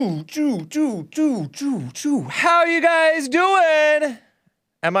How are you guys doing?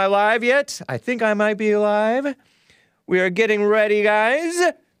 Am I live yet? I think I might be live. We are getting ready, guys.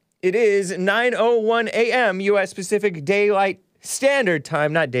 It is 9:01 a.m. U.S. Pacific Daylight Standard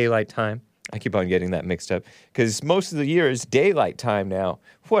Time, not Daylight Time. I keep on getting that mixed up because most of the year is daylight time now.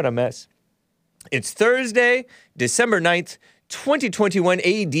 What a mess. It's Thursday, December 9th, 2021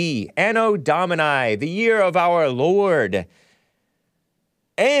 AD, Anno Domini, the year of our Lord.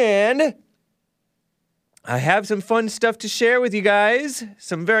 And I have some fun stuff to share with you guys.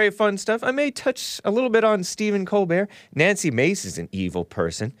 Some very fun stuff. I may touch a little bit on Stephen Colbert. Nancy Mace is an evil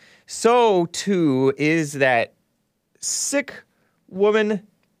person. So, too, is that sick woman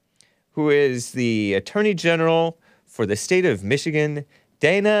who is the Attorney General for the state of Michigan,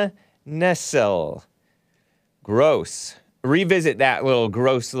 Dana Nessel. Gross. Revisit that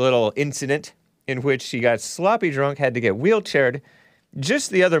gross little incident in which she got sloppy drunk, had to get wheelchaired just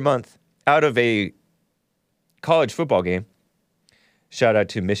the other month out of a college football game. Shout out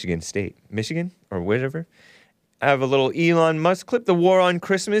to Michigan State. Michigan or whatever. I have a little Elon Musk clip. The war on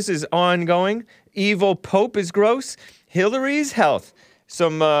Christmas is ongoing. Evil Pope is gross. Hillary's health.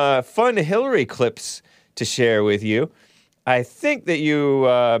 Some fun Hillary clips to share with you. I think that you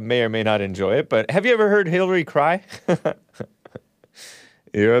may or may not enjoy it, but have you ever heard Hillary cry?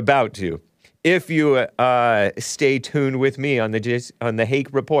 You're about to. If you stay tuned with me on the Hake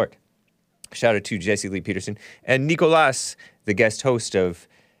Report. Shout out to Jesse Lee Peterson and Nicolas, the guest host of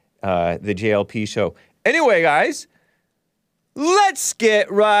the JLP show. Anyway, guys, let's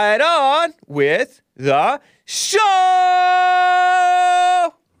get right on with the show!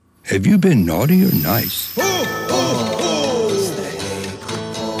 Have you been naughty or nice? It's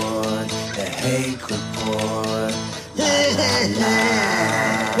the Hake Report, the Hake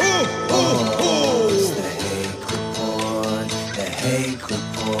Report. It's the Hake Report, the Hake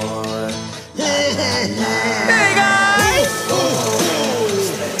Report. Hey, guys! It's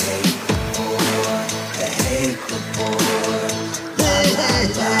the Hake Report, the Hake Report.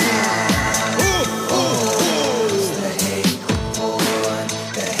 It's the Hake Report,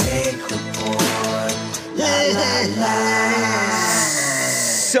 the Hake Report.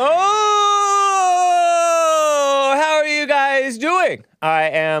 So, how are you guys doing? I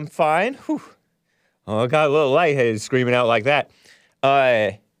am fine. Whew. Oh, I got a little lightheaded screaming out like that.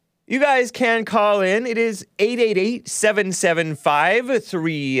 You guys can call in. It is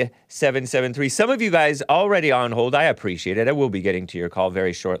 888-775-3773. Some of you guys already on hold. I appreciate it. I will be getting to your call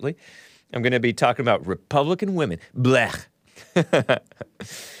very shortly. I'm going to be talking about Republican women. Blech.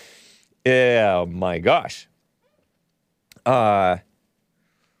 Oh, my gosh. I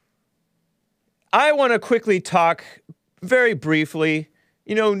want to quickly talk very briefly.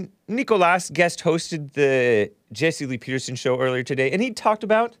 You know, Nicolas guest hosted the Jesse Lee Peterson show earlier today, and he talked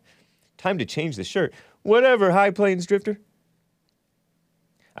about time to change the shirt. Whatever, High Plains Drifter.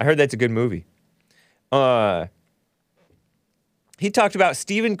 I heard that's a good movie. He talked about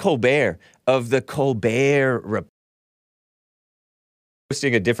Stephen Colbert of the Colbert Report.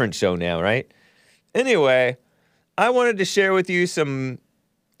 Hosting a different show now, right? Anyway, I wanted to share with you some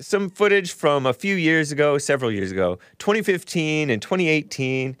footage from a few years ago, several years ago, 2015 and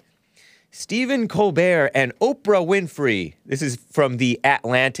 2018. Stephen Colbert and Oprah Winfrey. This is from The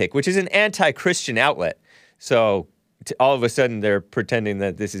Atlantic, which is an anti-Christian outlet. So all of a sudden they're pretending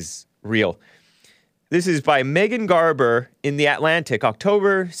that this is real. This is by Megan Garber in The Atlantic,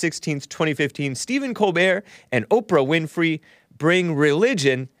 October 16th, 2015. Stephen Colbert and Oprah Winfrey bring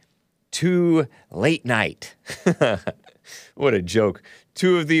religion to late night. What a joke.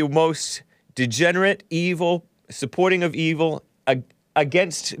 Two of the most degenerate, evil, supporting of evil,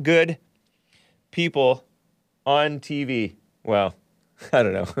 against good people on TV. Well, I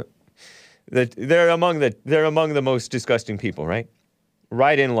don't know. They're among the most disgusting people, right?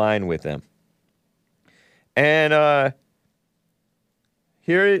 Right in line with them. And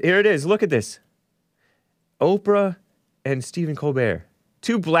here it is. Look at this. Oprah and Stephen Colbert.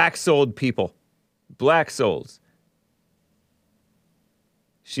 Two black-souled people. Black souls.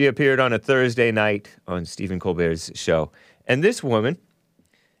 She appeared on a Thursday night on Stephen Colbert's show. And this woman,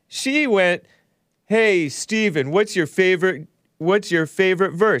 she went, "Hey, Stephen, what's your favorite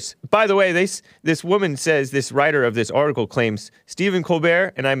verse?" By the way, this woman says, this writer of this article claims Stephen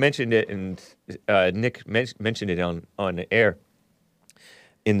Colbert, and I mentioned it, and Nick mentioned it on air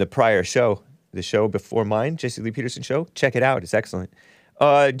in the prior show, the show before mine, Jesse Lee Peterson show. Check it out. It's excellent.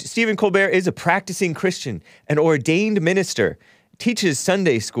 Stephen Colbert is a practicing Christian, an ordained minister, teaches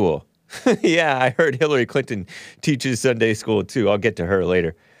Sunday school. Yeah, I heard Hillary Clinton teaches Sunday school too. I'll get to her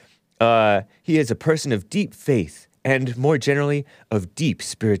later. He is a person of deep faith and more generally, of deep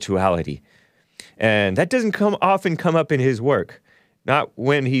spirituality. And that doesn't often come up in his work. Not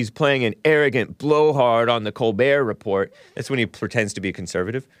when he's playing an arrogant blowhard on the Colbert Report. That's when he pretends to be a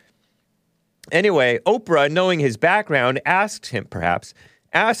conservative. Anyway, Oprah, knowing his background, asked him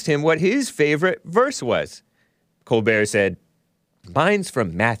what his favorite verse was. Colbert said, "Mine's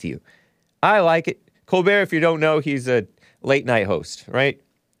from Matthew. I like it." Colbert, if you don't know, he's a late night host, right?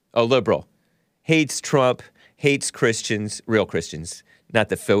 A liberal. Hates Trump, hates Christians, real Christians, not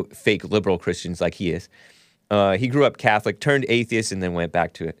the fake liberal Christians like he is. He grew up Catholic, turned atheist, and then went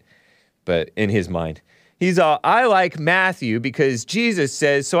back to it. But in his mind, he's all, "I like Matthew because Jesus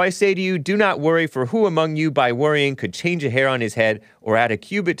says, so I say to you, do not worry, for who among you by worrying could change a hair on his head or add a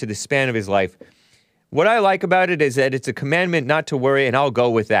cubit to the span of his life? What I like about it is that it's a commandment not to worry, and I'll go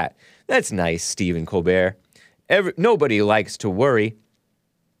with that." That's nice, Stephen Colbert. Nobody likes to worry,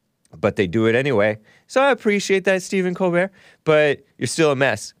 but they do it anyway. So I appreciate that, Stephen Colbert, but you're still a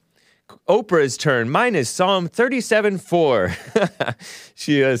mess. Oprah's turn. Mine is Psalm 37:4.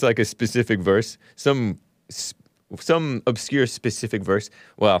 She has like a specific verse, some obscure specific verse.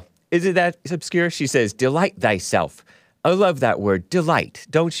 Well, is it that obscure? She says, "Delight thyself." I love that word, delight,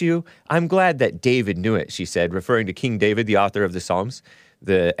 don't you? I'm glad that David knew it, she said, referring to King David, the author of the Psalms.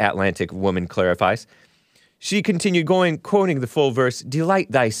 The Atlantic woman clarifies. She continued quoting the full verse,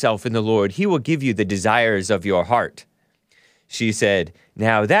 "Delight thyself in the Lord. He will give you the desires of your heart." She said,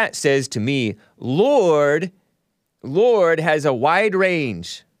 "Now that says to me, Lord has a wide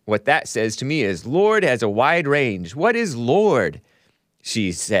range." What that says to me is, Lord has a wide range. What is Lord?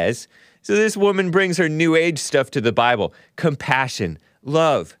 She says. So this woman brings her New Age stuff to the Bible. Compassion,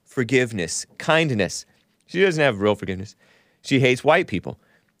 love, forgiveness, kindness. She doesn't have real forgiveness. She hates white people.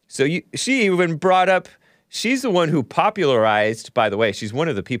 So she even brought up, she's the one who popularized, by the way, she's one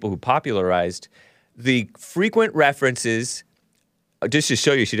of the people who popularized the frequent references, just to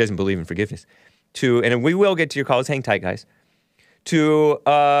show you she doesn't believe in forgiveness, and we will get to your calls, hang tight, guys, to,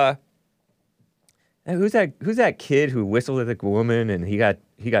 who's that kid who whistled at the woman and he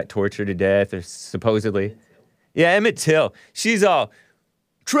got tortured to death, or supposedly? Yeah, Emmett Till. She's all,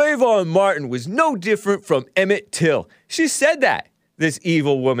 "Trayvon Martin was no different from Emmett Till." She said that, this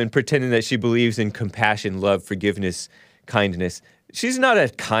evil woman pretending that she believes in compassion, love, forgiveness, kindness. She's not a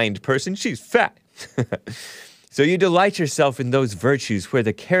kind person. She's fat. So you delight yourself in those virtues where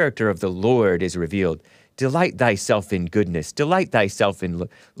the character of the Lord is revealed. Delight thyself in goodness. Delight thyself in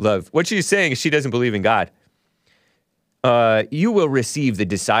love. What she's saying is she doesn't believe in God. You will receive the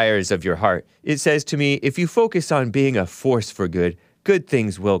desires of your heart. It says to me, if you focus on being a force for good, good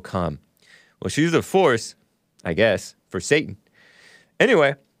things will come. Well, she's a force, I guess, for Satan.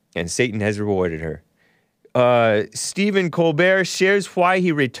 Anyway, and Satan has rewarded her. Stephen Colbert shares why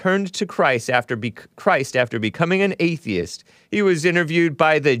he returned to Christ after becoming an atheist. He was interviewed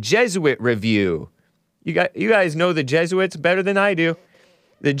by the Jesuit Review. You guys know the Jesuits better than I do.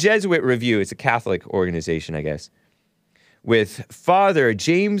 The Jesuit Review is a Catholic organization, I guess, with Father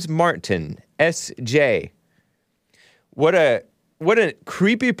James Martin, S.J. What a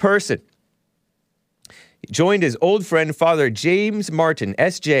creepy person. He joined his old friend, Father James Martin,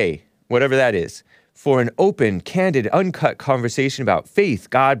 S.J., whatever that is, for an open, candid, uncut conversation about faith,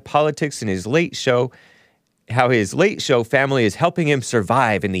 God, politics, and how his late show family is helping him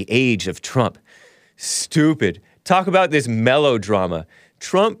survive in the age of Trump. Stupid. Talk about this melodrama.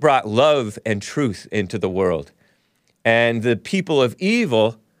 Trump brought love and truth into the world. And the people of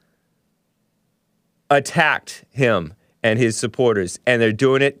evil attacked him and his supporters. And they're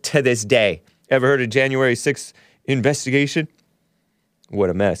doing it to this day. Ever heard of January 6th investigation? What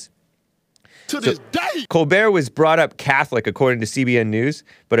a mess. To this day. Colbert was brought up Catholic, according to CBN News,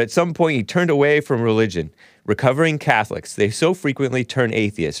 but at some point he turned away from religion. Recovering Catholics, they so frequently turn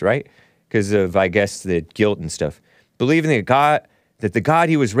atheists, right? Because of, I guess, the guilt and stuff. Believing that the God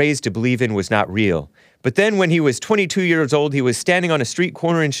he was raised to believe in was not real. But then when he was 22 years old, he was standing on a street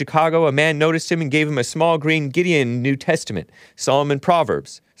corner in Chicago. A man noticed him and gave him a small green Gideon New Testament, Psalms and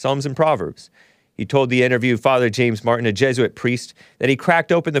Proverbs. He told the interviewed Father James Martin, a Jesuit priest, that he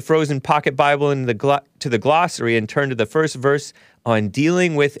cracked open the frozen pocket Bible to the glossary and turned to the first verse on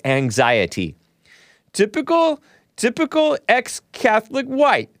dealing with anxiety. Typical ex-Catholic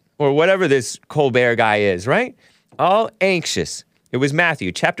white, or whatever this Colbert guy is, right? All anxious. It was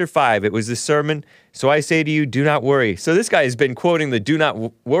Matthew chapter 5. It was the sermon, "So I say to you, do not worry." So this guy has been quoting the do not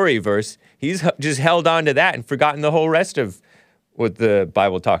worry verse. He's just held on to that and forgotten the whole rest of what the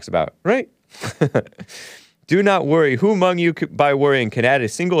Bible talks about, right? Do not worry. Who among you by worrying can add a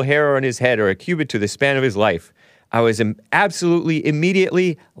single hair on his head or a cubit to the span of his life? I was absolutely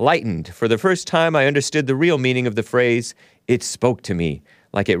immediately lightened. For the first time, I understood the real meaning of the phrase, it spoke to me,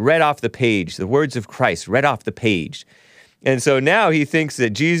 like it read off the page, the words of Christ read off the page. And so now he thinks that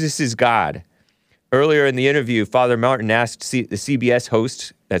Jesus is God. Earlier in the interview, Father Martin asked the CBS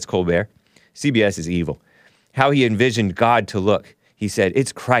host, that's Colbert, CBS is evil, how he envisioned God to look. He said,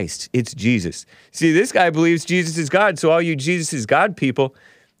 it's Christ, it's Jesus. See, this guy believes Jesus is God, so all you Jesus is God people,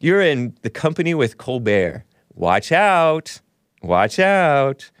 you're in the company with Colbert. Watch out. Watch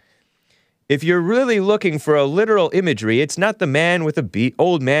out. If you're really looking for a literal imagery, it's not the man with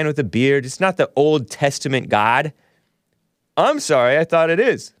old man with a beard. It's not the Old Testament God. I'm sorry, I thought it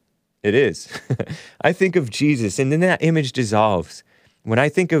is. It is. I think of Jesus, and then that image dissolves. When I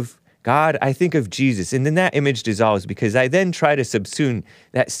think of God, I think of Jesus, and then that image dissolves because I then try to subsume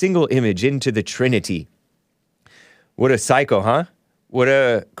that single image into the Trinity. What a psycho, huh? What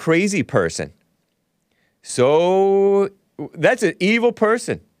a crazy person. So, that's an evil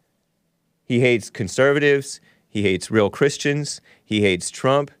person. He hates conservatives. He hates real Christians. He hates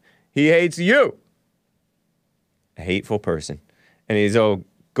Trump. He hates you. A hateful person. And he's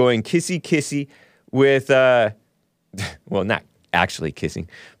going kissy-kissy with, well, not actually kissing,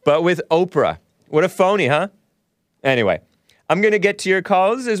 but with Oprah. What a phony, huh? Anyway, I'm going to get to your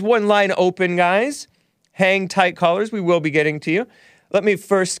calls. There's one line open, guys. Hang tight, callers. We will be getting to you. Let me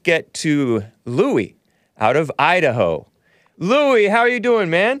first get to Louie out of Idaho. Louie, how are you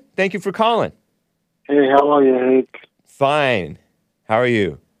doing, man? Thank you for calling. Hey, how are you, Hank? Fine. How are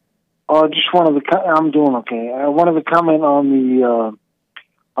you? Just wanted to. I'm doing okay. I wanted to comment on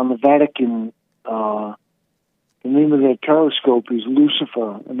the Vatican. The name of their telescope is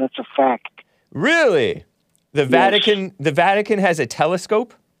Lucifer, and that's a fact. Really? The Vatican has a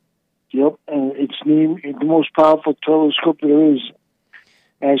telescope? Yep, and it's named the most powerful telescope there is,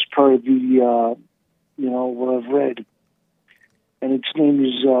 as per the what I've read, and its name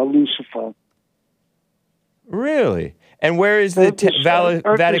is Lucifer. Really? And where is the Vatican's?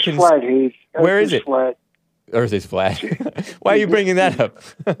 Earth is flat, Hank. Where is it? Flat. Earth is flat. Why are you bringing that up?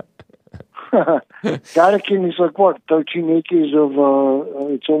 Vatican is like what, 13 acres of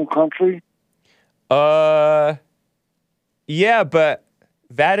its own country? Yeah, but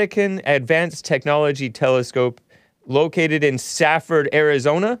Vatican Advanced Technology Telescope located in Safford,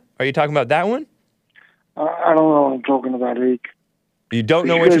 Arizona. Are you talking about that one? I don't know what I'm talking about, Hank. You don't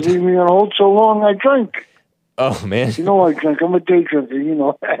know you what you're leave me on hold so long, I drink. Oh, man. You know I drink. I'm a day drinker. You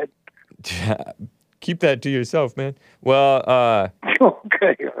know that. Keep that to yourself, man. Well,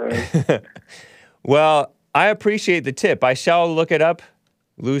 okay. All right. Well, I appreciate the tip. I shall look it up.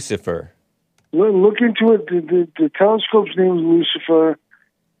 Lucifer. Look into it. The telescope's name is Lucifer.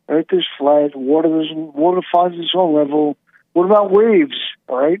 Earth is flat. Water finds its own level. What about waves?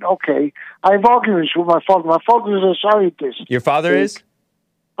 All right. Okay. I have arguments with my father. My father is a scientist. Your father is?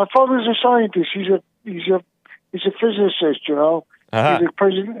 My father is a scientist. He's a physicist. You know. Uh-huh. He's a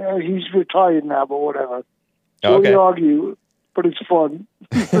president. He's retired now, but whatever. So Okay. we argue, but it's fun.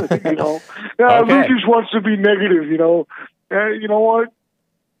 You know. Okay. Lucas wants to be negative. You know. You know what?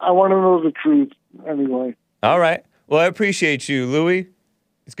 I want to know the truth anyway. All right. Well, I appreciate you, Louie.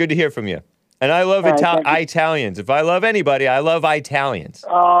 It's good to hear from you. And I love All right, Italians. If I love anybody, I love Italians.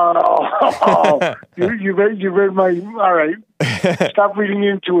 You read my. All right. Stop reading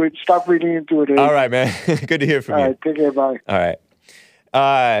into it. Eh? All right, man. Good to hear from you. All right. Take care. Bye. All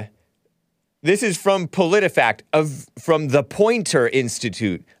right. This is from PolitiFact, from the Poynter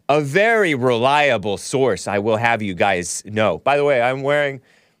Institute, a very reliable source, I will have you guys know. By the way, I'm wearing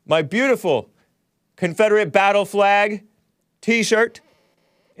my beautiful Confederate battle flag t-shirt.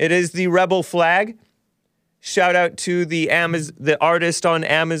 It is the rebel flag. Shout out to the artist on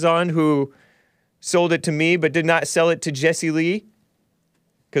Amazon who sold it to me but did not sell it to Jesse Lee.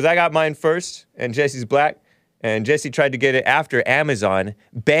 Because I got mine first, and Jesse's black. And Jesse tried to get it after Amazon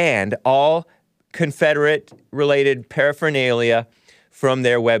banned all Confederate-related paraphernalia from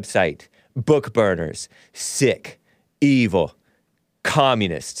their website. Book burners, sick, evil,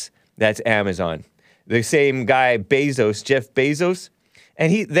 communists. That's Amazon. The same guy, Jeff Bezos,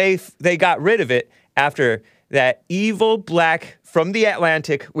 and they got rid of it after that evil black from The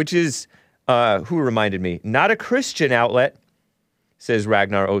Atlantic, which is, who reminded me, not a Christian outlet, says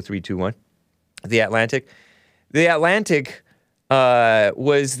Ragnar0321, The Atlantic. The Atlantic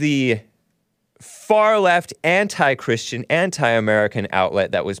was the far-left, anti-Christian, anti-American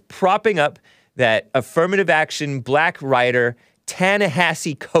outlet that was propping up that affirmative action black writer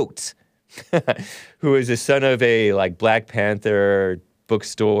Ta-Nehisi Coates, who is the son of a Black Panther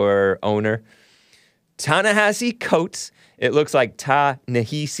bookstore owner. Ta-Nehisi Coates, it looks like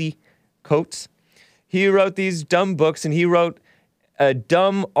Ta-Nehisi Coates. He wrote these dumb books, and he wrote a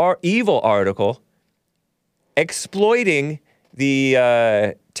dumb or evil article exploiting the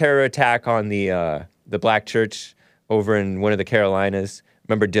terror attack on the black church over in one of the Carolinas.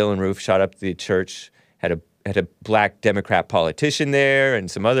 Remember, Dylan Roof shot up the church, had a black Democrat politician there,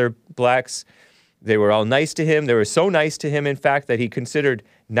 and some other blacks. They were all nice to him. They were so nice to him, in fact, that he considered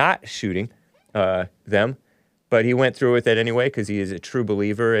not shooting them, but he went through with it anyway because he is a true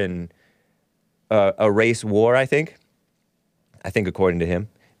believer in a race war, I think according to him.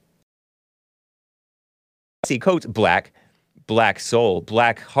 He quotes black soul,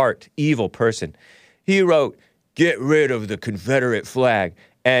 black heart, evil person. He wrote, "Get rid of the Confederate flag."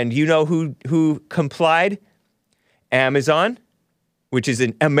 And you know who complied? Amazon, which is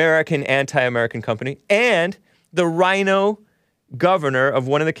an American, anti-American company, and the rhino governor of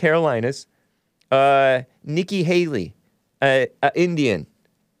one of the Carolinas, Nikki Haley, Indian.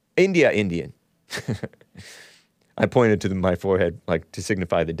 I pointed to my forehead like to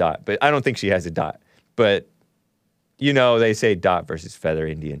signify the dot, but I don't think she has a dot. But, you know, they say dot versus feather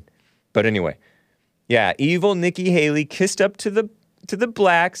Indian. But anyway, yeah, evil Nikki Haley kissed up to the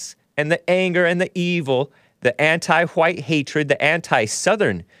blacks and the anger and the evil, the anti-white hatred, the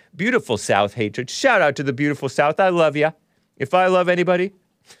anti-Southern, beautiful South hatred. Shout out to the beautiful South. I love ya. If I love anybody,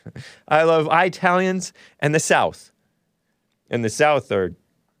 I love Italians and the South. And the South are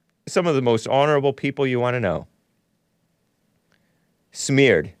some of the most honorable people you want to know.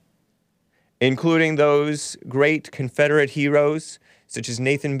 Smeared, including those great Confederate heroes, such as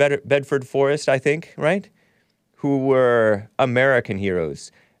Nathan Bedford Forrest, I think, right? Who were American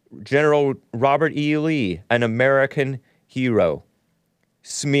heroes. General Robert E. Lee, an American hero.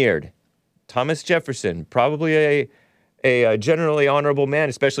 Smeared. Thomas Jefferson, probably a generally honorable man,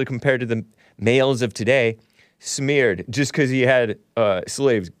 especially compared to the males of today. Smeared just because he had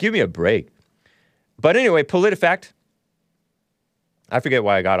slaves. Give me a break. But anyway, PolitiFact. I forget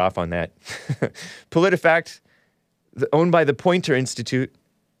why I got off on that. PolitiFact, owned by the Poynter Institute,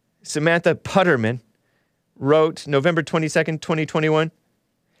 Samantha Putterman, wrote November 22nd, 2021,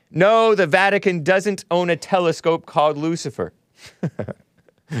 "No, the Vatican doesn't own a telescope called Lucifer."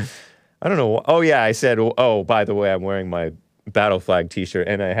 I don't know. Oh, yeah, I said, oh, by the way, I'm wearing my Battle Flag t-shirt,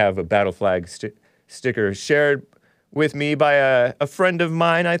 and I have a Battle Flag sticker shared with me by a friend of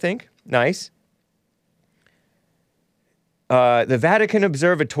mine, I think. Nice. The Vatican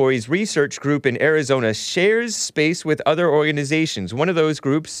Observatory's research group in Arizona shares space with other organizations. One of those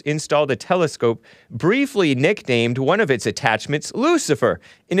groups installed a telescope, briefly nicknamed one of its attachments Lucifer,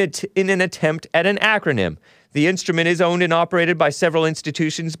 in an attempt at an acronym. The instrument is owned and operated by several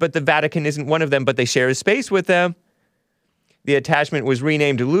institutions, but the Vatican isn't one of them, but they share a space with them. The attachment was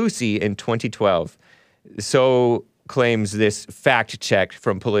renamed Lucy in 2012. So claims this fact check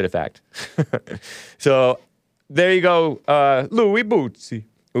from PolitiFact. So there you go, Louis Bootsy.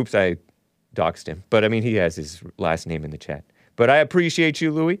 Oops, I doxed him. But I mean, he has his last name in the chat. But I appreciate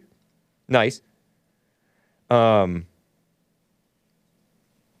you, Louis. Nice. Wow,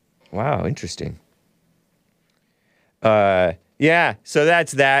 interesting. Yeah, so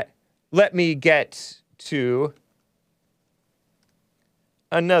that's that. Let me get to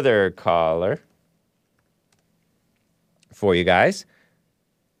another caller for you guys.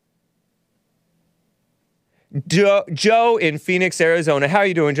 Joe in Phoenix, Arizona. How are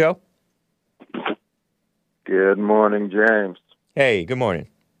you doing, Joe? Good morning, James. Hey, good morning.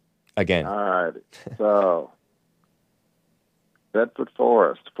 Again. All right. So, Bedford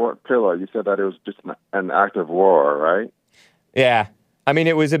Forest, Fort Pillow, you said that it was just an act of war, right? Yeah. I mean,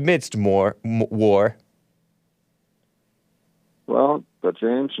 it was amidst war. Well, but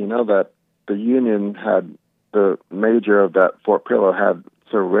James, you know that the Union had, the major of that Fort Pillow had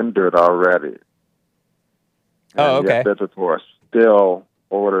surrendered already. Oh, and okay. Yet Bedford Forest still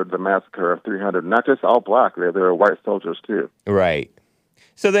ordered the massacre of 300, not just all black, there were white soldiers too. Right.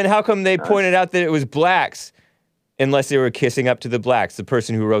 So then how come they pointed out that it was blacks, unless they were kissing up to the blacks, the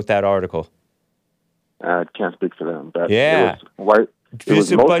person who wrote that article? I can't speak for them. But Yeah. It was white. It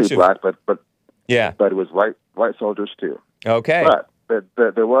was mostly black, but yeah. But it was white soldiers too. Okay. But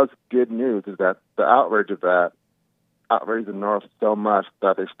there was good news is that the outrage of that outraged the North so much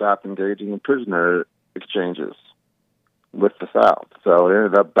that they stopped engaging in prisoner exchanges with the South. So it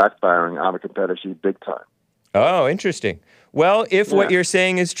ended up backfiring on the Confederacy big time. Oh, interesting. Well, if what you're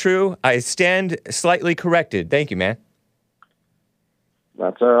saying is true, I stand slightly corrected. Thank you, man.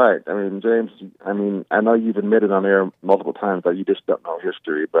 That's all right. I mean, James, I know you've admitted on air multiple times that you just don't know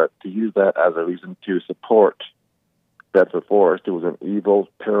history, but to use that as a reason to support Bedford Forrest, who was an evil,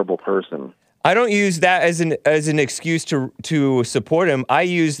 terrible person. I don't use that as an excuse to support him. I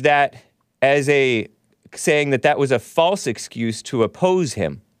use that as a saying that that was a false excuse to oppose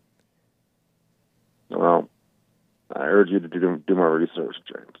him. Well, I urge you to do more research,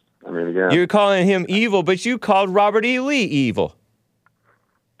 James. I mean, again, You're calling him evil, but you called Robert E. Lee evil.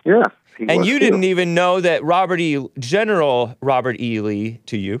 yeah. And you didn't even know that General Robert E. Lee,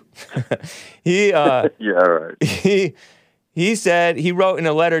 to you, he, yeah, right. he said, he wrote in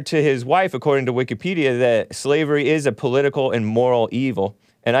a letter to his wife, according to Wikipedia, that slavery is a political and moral evil.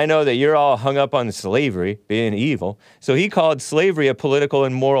 And I know that you're all hung up on slavery being evil. So he called slavery a political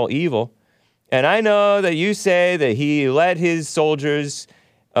and moral evil. And I know that you say that he let his soldiers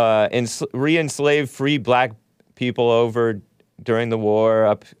re-enslave free black people over during the war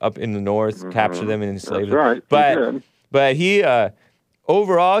up in the north, capture them and enslave them. Right. But he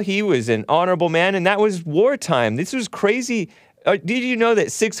overall, he was an honorable man, and that was wartime. This was crazy. Did you know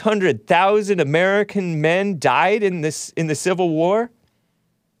that 600,000 American men died in the Civil War?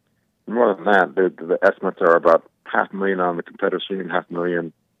 More than that, the estimates are about 500,000 on the Confederacy and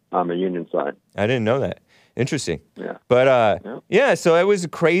 500,000 on the Union side. I didn't know that. Interesting. Yeah. But yeah, so it was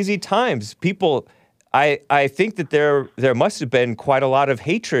crazy times. People, I think that there must have been quite a lot of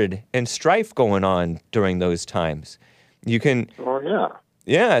hatred and strife going on during those times. You can. Oh yeah.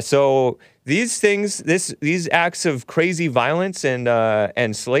 Yeah. So these things, these acts of crazy violence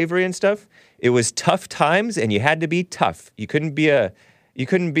and slavery and stuff, it was tough times, and you had to be tough. You couldn't be a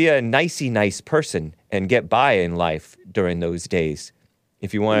nice person and get by in life during those days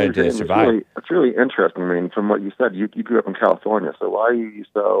if you wanted to survive. It's really interesting. I mean, from what you said, you grew up in California, so why are you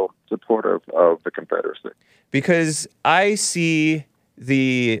so supportive of the Confederacy? Because I see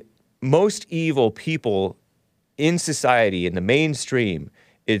the most evil people in society, in the mainstream.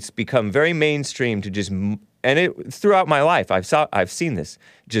 It's become very mainstream to just, throughout my life, I've seen this,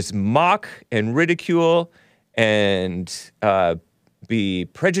 just mock and ridicule and be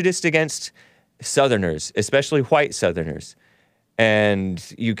prejudiced against Southerners, especially white Southerners.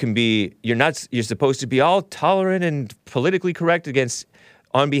 And you're supposed to be all tolerant and politically correct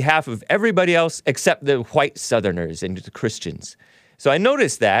on behalf of everybody else except the white Southerners and the Christians. So I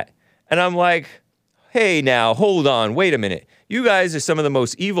noticed that, and I'm like, hey, now, hold on, wait a minute. You guys are some of the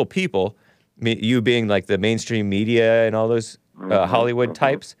most evil people, you being like the mainstream media and all those Hollywood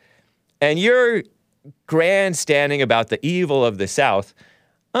types, and you're grandstanding about the evil of the South.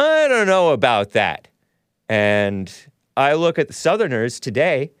 I don't know about that. And I look at the Southerners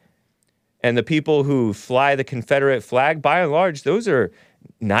today, and the people who fly the Confederate flag, by and large, those are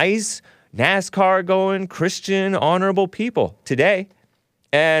nice, NASCAR-going, Christian, honorable people today.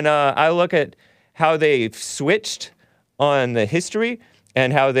 And I look at how they've switched on the history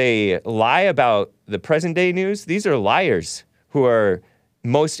and how they lie about the present-day news. These are liars who are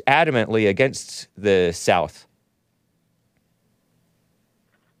most adamantly against the South.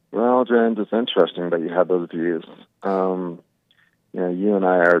 Well, James, it's interesting that you have those views. You and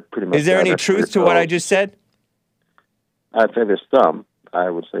I are pretty much... Is there any truth to what I just said? I'd say there's some. I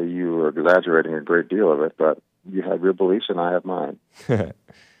would say you were exaggerating a great deal of it, but you have your beliefs and I have mine.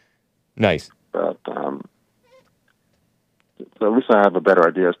 Nice. But so at least I have a better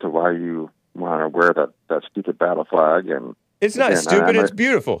idea as to why you want to wear that stupid battle flag. And it's not stupid, it's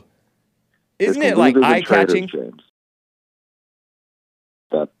beautiful. Isn't it like eye-catching?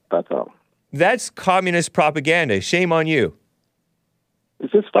 That's all. That's communist propaganda. Shame on you.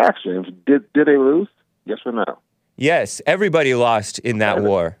 It's just facts, James. Did they lose? Yes or no? Yes, everybody lost in that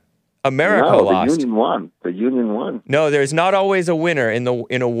war. America lost. The Union won. No, there's not always a winner in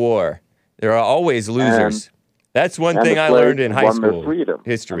a war. There are always losers. That's one thing I learned in high school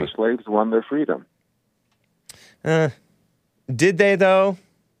history. And the slaves won their freedom. Did they, though?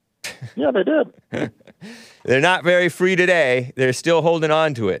 Yeah, they did. They're not very free today. They're still holding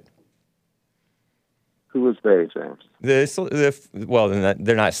on to it. Who is they, James? Well,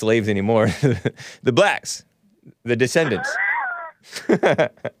 they're not slaves anymore. The blacks, the descendants.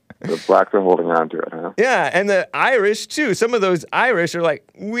 The blacks are holding on to it, huh? Yeah, and the Irish, too. Some of those Irish are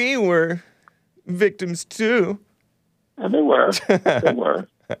like, we were victims, too. And they were. They were.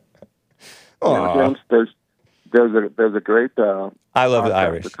 James, there's a great... I love the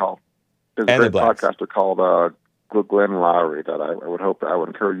Irish. There's a great podcaster called Glenn Lowry that I would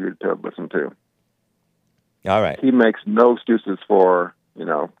encourage you to listen to. All right. He makes no excuses for,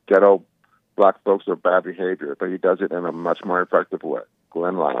 ghetto black folks or bad behavior, but he does it in a much more effective way.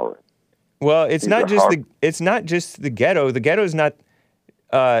 Glenn Lowry. Well, it's not just the ghetto. The ghetto is not.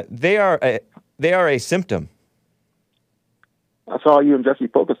 They are a symptom. That's all you and Jesse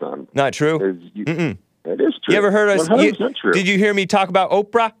focus on. Not true. It is true. You ever heard us? 100% true. Did you hear me talk about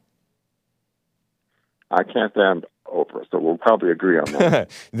Oprah? I can't stand Oprah, so we'll probably agree on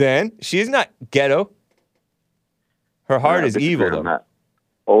that. Then she's not ghetto. Her heart is disagree evil, on though. that.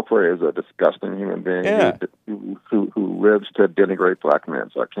 Oprah is a disgusting human being Yeah. who lives to denigrate black men,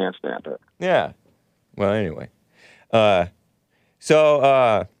 so I can't stand her. Yeah. Well, anyway.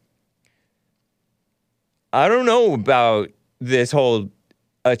 So I don't know about this whole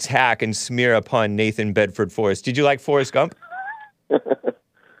attack and smear upon Nathan Bedford Forrest. Did you like Forrest Gump? It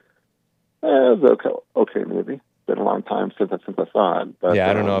was okay movie. Been a long time since I saw it. But, Yeah,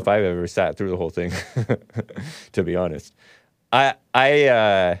 I don't know if I've ever sat through the whole thing, to be honest.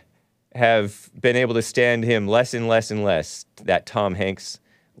 I have been able to stand him less and less and less, that Tom Hanks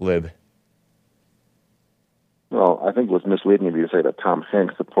lib. Well, I think it was misleading of you to say that Tom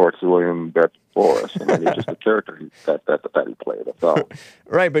Hanks supports William Bedford Forrest. I mean, he's just a character that he played. That's all.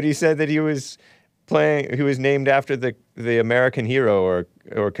 Right, but he said that he was named after the American hero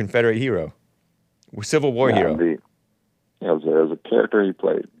or Confederate hero, Civil War hero. It was a character he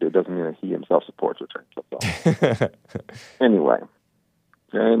played. It doesn't mean that he himself supports the church. That's all. Anyway,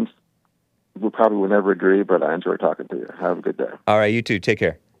 James, we probably will never agree, but I enjoy talking to you. Have a good day. All right, you too. Take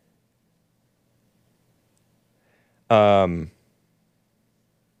care.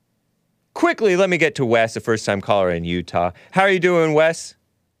 Quickly, let me get to Wes, a first-time caller in Utah. How are you doing, Wes?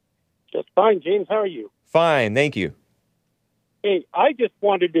 Just fine, James. How are you? Fine, thank you. Hey, I just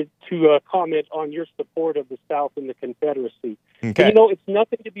wanted to comment on your support of the South and the Confederacy. Okay. And, you know, it's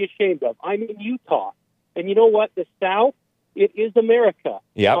nothing to be ashamed of. I'm in Utah. And you know what? The South, it is America.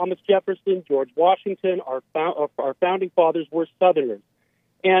 Yep. Thomas Jefferson, George Washington, our founding fathers were Southerners.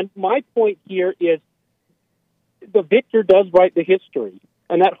 And my point here is the victor does write the history.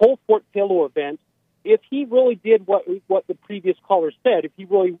 And that whole Fort Pillow event, if he really did what the previous caller said, if he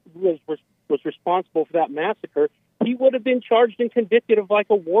really was responsible for that massacre, he would have been charged and convicted of like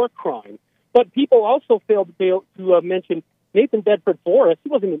a war crime. But people also failed to mention Nathan Bedford Forrest. He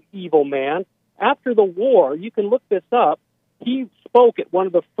wasn't an evil man. After the war, you can look this up, he spoke at one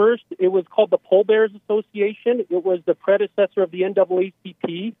of the first, it was called the Pole Bears Association. It was the predecessor of the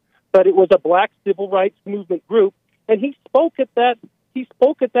NAACP, but it was a black civil rights movement group. And he spoke at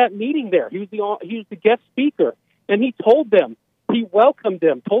that meeting there. He was the guest speaker. And he told them, he welcomed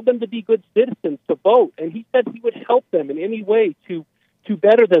them, told them to be good citizens, to vote. And he said he would help them in any way to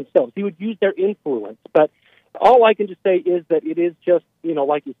better themselves. He would use their influence. But all I can just say is that it is just, you know,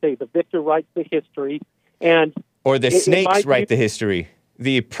 like you say, the victor writes the history. And or the snakes write the history.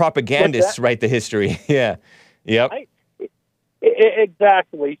 The propagandists write the history. Yeah. Yep.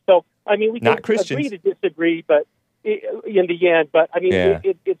 Exactly. So, I mean, we can Not Christians. agree to disagree, but in the end, but I mean, Yeah.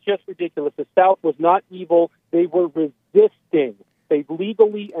 it's just ridiculous. The South was not evil. They were resisting. They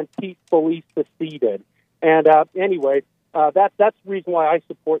legally and peacefully seceded. And anyway, that's the reason why I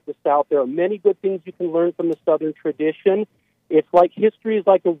support the South. There are many good things you can learn from the Southern tradition. It's like history is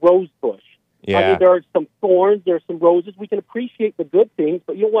like a rose bush. Yeah. I mean, there are some thorns, there are some roses. We can appreciate the good things,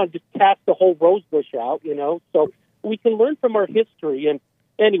 but you don't want to just cast the whole rose bush out, you know. So we can learn from our history. And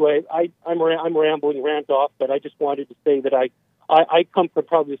anyway, I'm rambling rant off, but I just wanted to say that I come from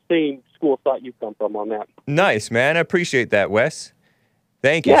probably the same school of thought you come from on that. Nice, man. I appreciate that, Wes.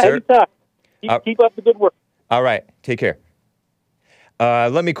 Thank you, Yeah, sir. anytime. Keep up the good work. All right. Take care.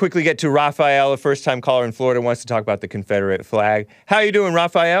 Let me quickly get to Raphael, a first-time caller in Florida, wants to talk about the Confederate flag. How are you doing,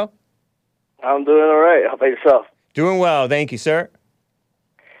 Raphael? I'm doing all right. How about yourself? Doing well. Thank you, sir.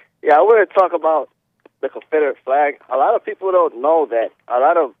 Yeah, I want to talk about the Confederate flag. A lot of people don't know that a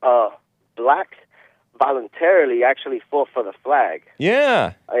lot of blacks voluntarily actually fought for the flag.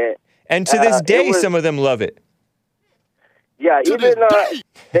 Yeah. And to this day, some of them love it. Yeah, even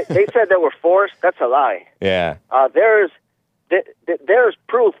they said they were forced. That's a lie. Yeah. There's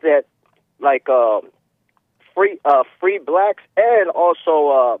proof that like free blacks and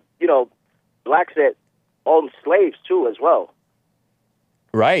also blacks that owned slaves too as well.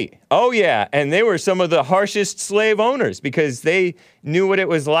 Right. Oh, yeah. And they were some of the harshest slave owners because they knew what it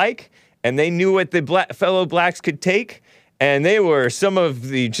was like and they knew what the fellow blacks could take. And they were some of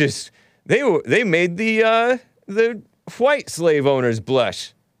the they made the white slave owners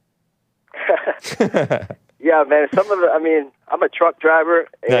blush. Yeah, man. I'm a truck driver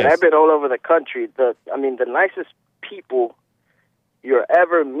and Nice. I've been all over the country. The nicest people you'll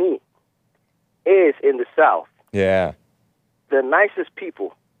ever meet is in the South. Yeah. The nicest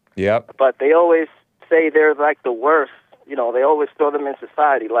people. Yep. But they always say they're like the worst. You know, they always throw them in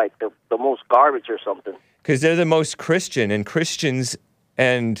society like the most garbage or something. Because they're the most Christian, and Christians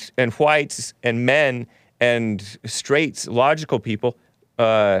and whites and men and straights, logical people,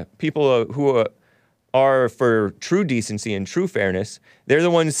 people who are for true decency and true fairness, they're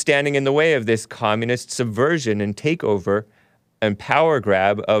the ones standing in the way of this communist subversion and takeover and power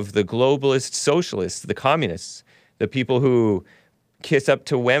grab of the globalist socialists, the communists. The people who kiss up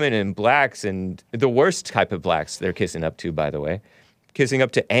to women and blacks, and the worst type of blacks they're kissing up to, by the way. Kissing up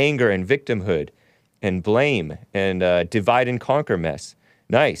to anger and victimhood and blame and divide and conquer mess.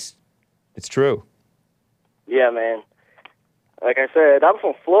 Nice. It's true. Yeah, man. Like I said, I'm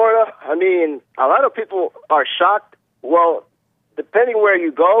from Florida. I mean, a lot of people are shocked. Well, depending where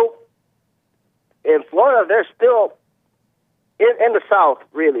you go, in Florida, there's still, in the South,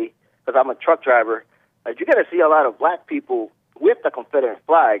 really, because I'm a truck driver, you're going to see a lot of black people with the Confederate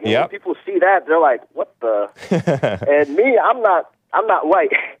flag. And when people see that, they're like, what the? And me, I'm not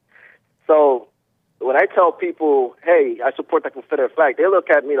white. So when I tell people, hey, I support the Confederate flag, they look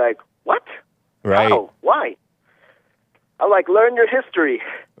at me like, what? Right. How? Why? I'm like, learn your history.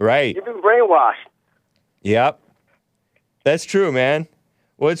 Right. You've been brainwashed. Yep. That's true, man.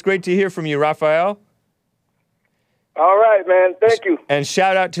 Well, it's great to hear from you, Raphael. All right, man. Thank you. And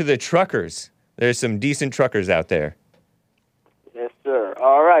shout out to the truckers. There's some decent truckers out there. Yes, sir.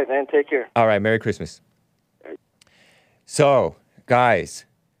 All right, man. Take care. All right. Merry Christmas. So, guys,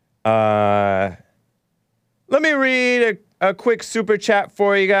 let me read a quick super chat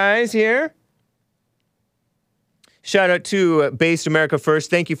for you guys here. Shout out to Based America First.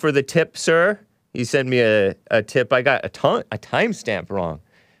 Thank you for the tip, sir. You sent me a tip. I got a timestamp wrong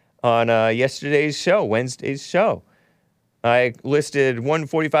on yesterday's show, Wednesday's show. I listed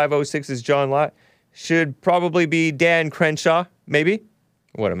 14506 as John Lott. Should probably be Dan Crenshaw, maybe.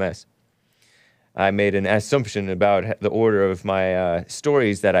 What a mess. I made an assumption about the order of my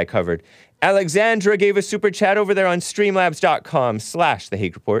stories that I covered. Alexandra gave a super chat over there on streamlabs.com/The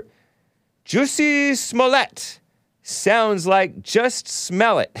Hake Report. Juicy Smollett. Sounds like just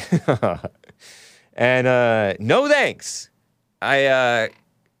smell it. And no thanks. I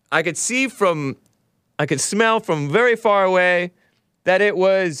could smell from very far away that it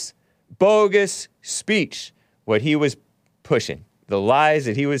was bogus speech, what he was pushing, the lies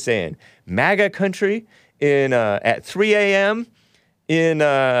that he was saying. MAGA country at 3 a.m. in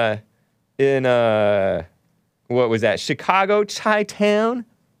what was that, Chicago, Chi-town,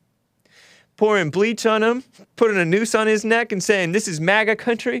 pouring bleach on him, putting a noose on his neck and saying, this is MAGA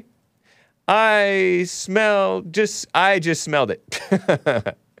country. I just smelled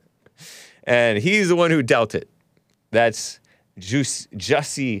it. And he's the one who dealt it. That's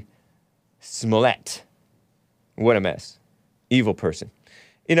Jussie Smollett. What a mess. Evil person.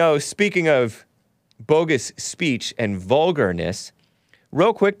 You know, speaking of bogus speech and vulgarness,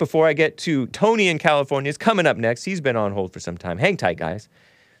 real quick before I get to Tony in California, is coming up next. He's been on hold for some time. Hang tight, guys.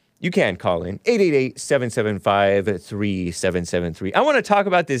 You can call in 888-775-3773. I want to talk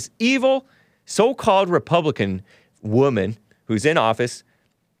about this evil so-called Republican woman who's in office.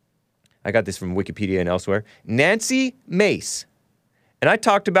 I got this from Wikipedia and elsewhere. Nancy Mace. And I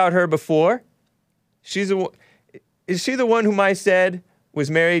talked about her before. Is she the one whom I said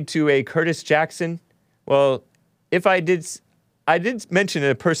was married to a Curtis Jackson? Well, if I did mention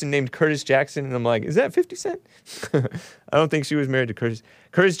a person named Curtis Jackson, and I'm like, is that 50 Cent? I don't think she was married to Curtis.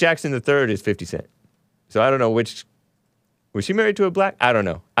 Curtis Jackson III is 50 Cent. So I don't know which. Was she married to a black? I don't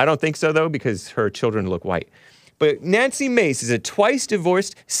know. I don't think so, though, because her children look white. But Nancy Mace is a twice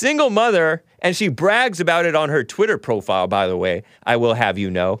divorced single mother, and she brags about it on her Twitter profile, by the way. I will have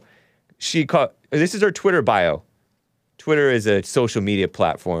you know. This is her Twitter bio. Twitter is a social media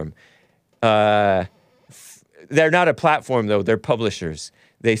platform. They're not a platform, though. They're publishers.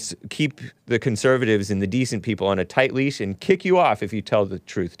 They keep the conservatives and the decent people on a tight leash and kick you off if you tell the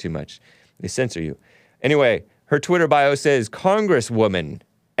truth too much. They censor you. Anyway, her Twitter bio says, Congresswoman,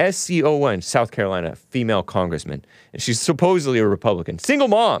 SCO1, South Carolina, female congressman. And she's supposedly a Republican. Single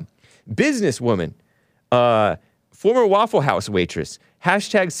mom, businesswoman, former Waffle House waitress,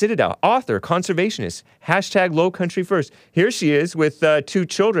 hashtag Citadel, author, conservationist, hashtag Low Country First. Here she is with 2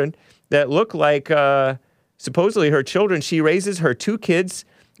 children that look like supposedly her children. She raises her 2 kids.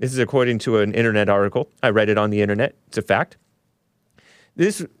 This is according to an internet article. I read it on the internet. It's a fact.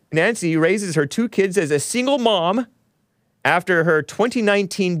 This Nancy raises her 2 kids as a single mom after her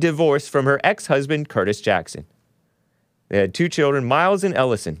 2019 divorce from her ex-husband, Curtis Jackson. They had 2 children, Miles and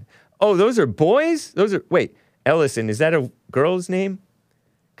Ellison. Oh, those are boys? Wait, Ellison, is that a girl's name?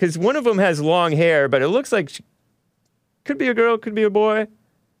 Because one of them has long hair, but it looks like could be a girl, could be a boy.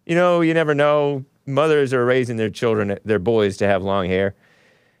 You know, you never know. Mothers are raising their children, their boys, to have long hair.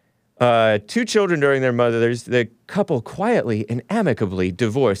 2 children during their mothers. The couple quietly and amicably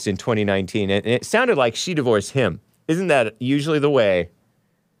divorced in 2019. And it sounded like she divorced him. Isn't that usually the way?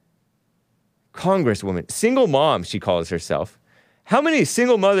 Congresswoman. Single mom, she calls herself. How many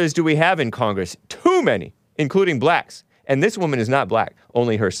single mothers do we have in Congress? Too many, including blacks. And this woman is not black.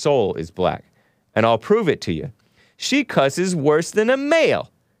 Only her soul is black. And I'll prove it to you. She cusses worse than a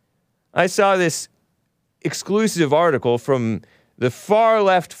male. I saw this exclusive article from the far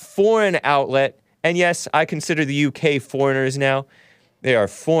left foreign outlet, and yes, I consider the UK foreigners now. They are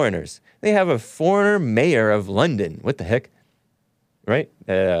foreigners. They have a foreigner mayor of London. What the heck? Right?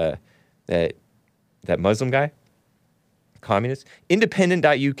 That Muslim guy? Communist?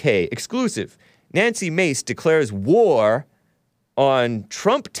 Independent.uk. Exclusive. Nancy Mace declares war on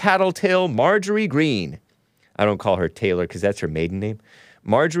Trump tattletale Marjorie Greene. I don't call her Taylor because that's her maiden name.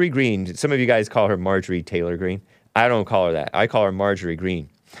 Marjorie Greene. Some of you guys call her Marjorie Taylor Greene. I don't call her that. I call her Marjorie Greene.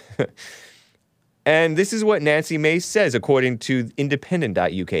 And this is what Nancy Mace says, according to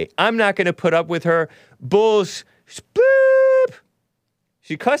Independent.uk. I'm not going to put up with her bullsh. Beep.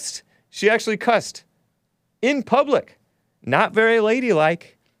 She cussed. She actually cussed. In public. Not very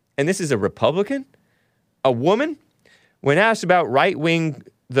ladylike. And this is a Republican? A woman? When asked about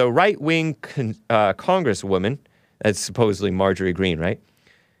the right-wing congresswoman, that's supposedly Marjorie Greene, right?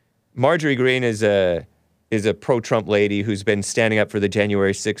 Marjorie Greene is a pro-Trump lady who's been standing up for the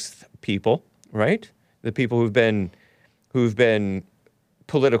January 6th people, right? The people who've been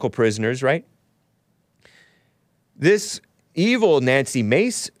political prisoners, right? This evil Nancy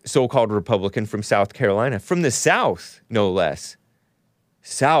Mace, so-called Republican from South Carolina, from the South, no less.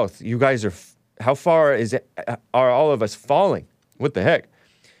 South, you guys are, how far are all of us falling? What the heck?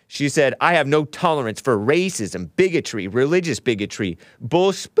 She said, I have no tolerance for racism, bigotry, religious bigotry,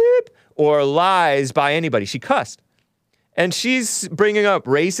 bullshit, or lies by anybody. She cussed. And she's bringing up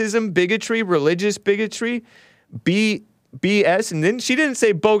racism, bigotry, religious bigotry, BS, and then she didn't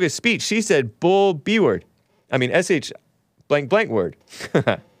say bogus speech. She said bull B word. I mean, SH blank blank word.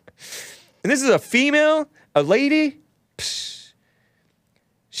 And this is a female, a lady. Psh.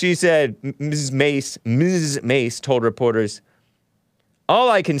 She said, Mrs. Mace told reporters, all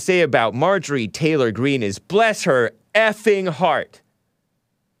I can say about Marjorie Taylor Greene is bless her effing heart.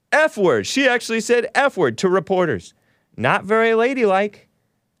 F word. She actually said F word to reporters. Not very ladylike.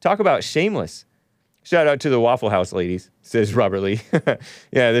 Talk about shameless. Shout out to the Waffle House ladies, says Robert Lee.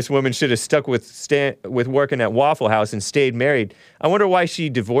 Yeah, this woman should have stuck with working at Waffle House and stayed married. I wonder why she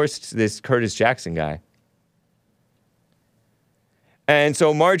divorced this Curtis Jackson guy. And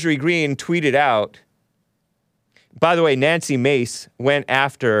so Marjorie Greene tweeted out, by the way, Nancy Mace went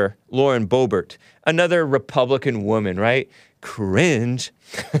after Lauren Boebert, another Republican woman, right? Cringe.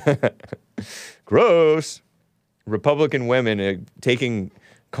 Gross. Republican women taking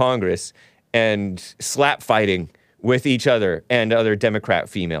Congress and slap fighting with each other and other Democrat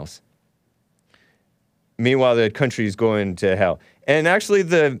females. Meanwhile, the country's going to hell. And actually,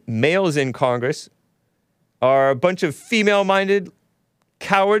 the males in Congress are a bunch of female-minded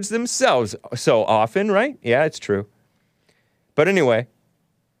cowards themselves so often, right? Yeah, it's true. But anyway,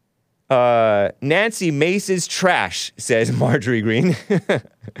 Nancy Mace is trash, says Marjorie Greene.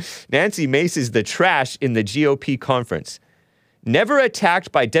 Nancy Mace is the trash in the GOP conference. Never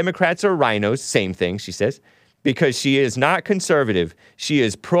attacked by Democrats or rhinos, same thing, she says, because she is not conservative. She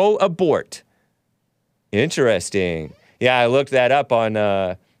is pro-abort. Interesting. Yeah, I looked that up on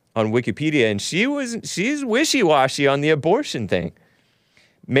Wikipedia, and she's wishy-washy on the abortion thing.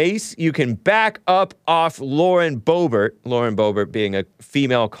 Mace, you can back up off Lauren Boebert being a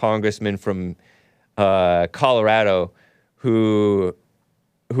female congressman from Colorado who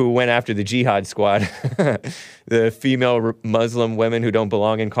went after the jihad squad, the female Muslim women who don't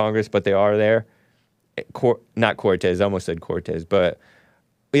belong in Congress, but they are there. Not Cortez, I almost said Cortez, but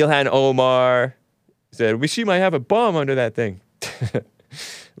Ilhan Omar said, well, she might have a bomb under that thing.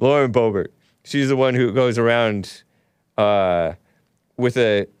 Lauren Boebert, she's the one who goes around with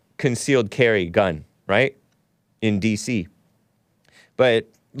a concealed carry gun, right? In D.C. But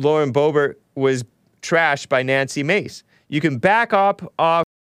Lauren Boebert was trashed by Nancy Mace. You can back off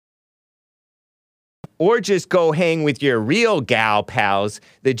or just go hang with your real gal pals,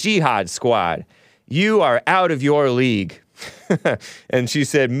 the Jihad Squad. You are out of your league. And she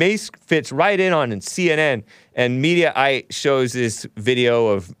said Mace fits right in on CNN. And Mediaite shows this video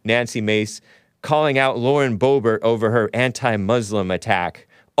of Nancy Mace calling out Lauren Boebert over her anti-Muslim attack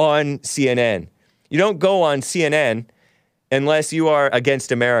on CNN. You don't go on CNN unless you are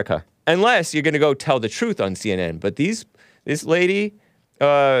against America, unless you're going to go tell the truth on CNN. But this lady,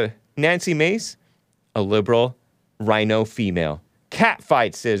 Nancy Mace, a liberal rhino female. Cat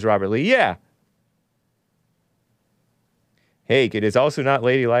fight, says Robert Lee. Yeah. Hey, it is also not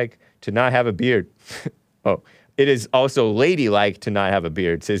ladylike to not have a beard. Oh, it is also ladylike to not have a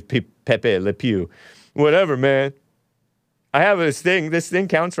beard, says Pepe Le Pew. Whatever, man. I have this thing. This thing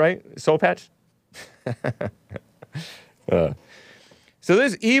counts, right? Soul patch? So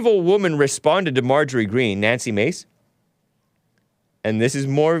this evil woman responded to Marjorie Greene, Nancy Mace, and this is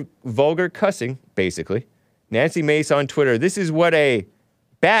more vulgar cussing, basically. Nancy Mace on Twitter, this is what a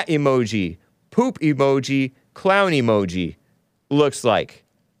bat emoji, poop emoji, clown emoji looks like.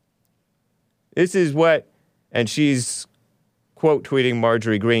 This is what, and she's quote tweeting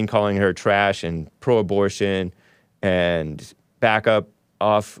Marjorie Greene, calling her trash and pro-abortion, and back up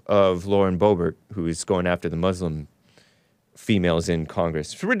off of Lauren Boebert, who is going after the Muslim females in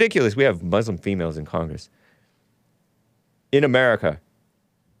Congress. It's ridiculous. We have Muslim females in Congress. In America,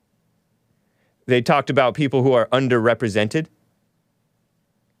 they talked about people who are underrepresented.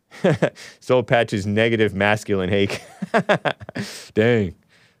 Soul Patch's negative masculine hate. Dang,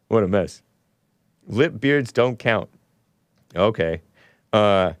 what a mess. Lip beards don't count. Okay.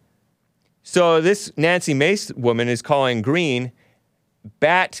 So this Nancy Mace woman is calling Green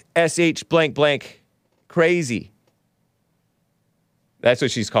bat sh blank blank crazy. That's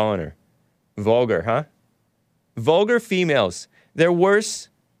what she's calling her. Vulgar, huh? Vulgar females. They're worse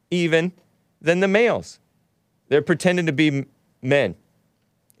even than the males. They're pretending to be men.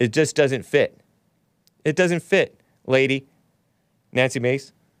 It just doesn't fit. It doesn't fit, lady. Nancy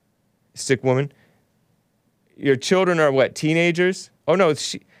Mace, sick woman. Your children are what, teenagers? Oh no,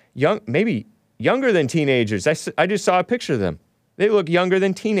 maybe younger than teenagers. I just saw a picture of them. They look younger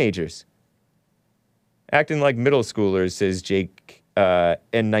than teenagers. Acting like middle schoolers, says Jake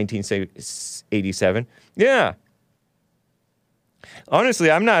in 1987. Yeah.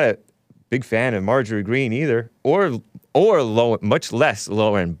 Honestly, I'm not a big fan of Marjorie Greene either, or much less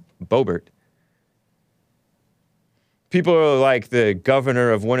Lauren Boebert. People are like the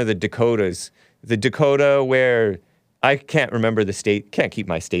governor of one of the Dakotas. The Dakota where, I can't remember the state, can't keep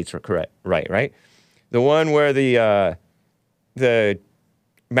my states right? The one where the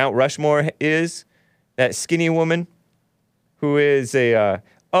Mount Rushmore is, that skinny woman who is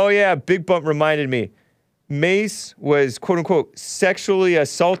oh yeah, Big Bump reminded me. Mace was, quote unquote, sexually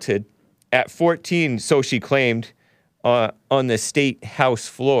assaulted at 14, so she claimed, on the state house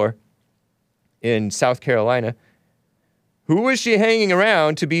floor in South Carolina. Who was she hanging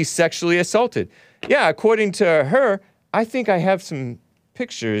around to be sexually assaulted? Yeah, according to her, I think I have some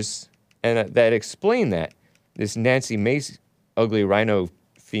pictures that explain that. This Nancy Mace, ugly rhino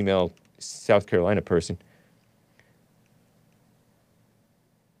female South Carolina person.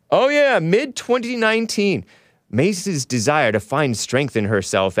 Oh yeah, mid-2019. Mace's desire to find strength in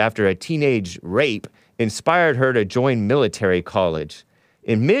herself after a teenage rape inspired her to join military college.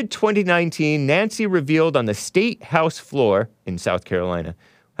 In mid-2019, Nancy revealed on the State House floor in South Carolina,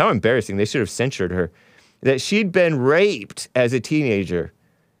 how embarrassing, they should have censured her, that she'd been raped as a teenager.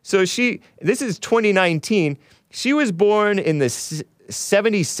 So this is 2019, she was born in the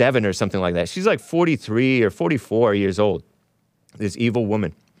 77 or something like that. She's like 43 or 44 years old, this evil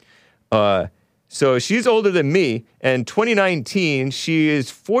woman. So she's older than me, and 2019, she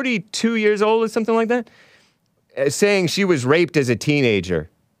is 42 years old or something like that, saying she was raped as a teenager.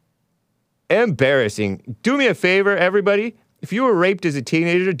 Embarrassing. Do me a favor, everybody. If you were raped as a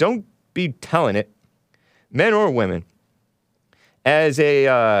teenager, don't be telling it. Men or women. As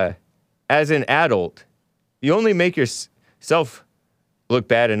an adult, you only make yourself look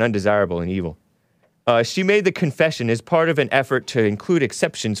bad and undesirable and evil. She made the confession as part of an effort to include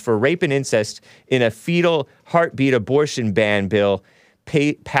exceptions for rape and incest in a fetal heartbeat abortion ban bill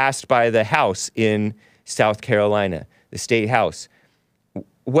passed by the House in South Carolina, the state house.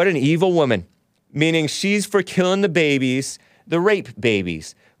 What an evil woman. Meaning she's for killing the babies, the rape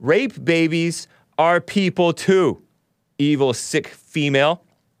babies. Rape babies are people too. Evil, sick female.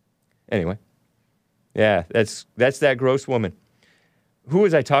 Anyway. Yeah, that's that gross woman. Who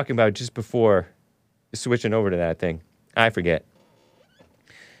was I talking about just before switching over to that thing? I forget.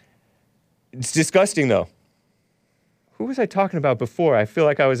 It's disgusting, though. Who was I talking about before? I feel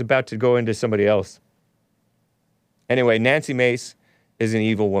like I was about to go into somebody else. Anyway, Nancy Mace is an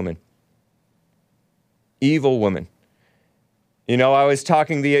evil woman. Evil woman. You know, I was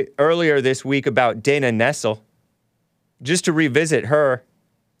talking earlier this week about Dana Nessel. Just to revisit her,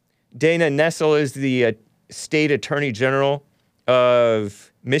 Dana Nessel is the state attorney general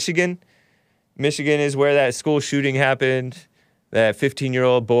of Michigan. Michigan is where that school shooting happened. That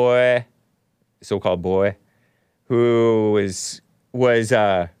 15-year-old boy, so-called boy, who was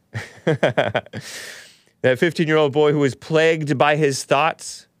that 15-year-old boy who was plagued by his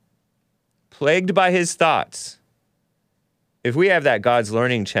thoughts. Plagued by his thoughts. If we have that God's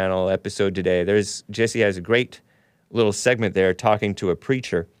Learning Channel episode today, Jesse has a great little segment there talking to a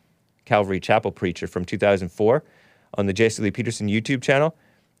preacher, Calvary Chapel preacher from 2004 on the Jesse Lee Peterson YouTube channel,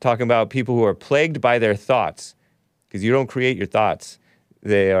 talking about people who are plagued by their thoughts. Because you don't create your thoughts.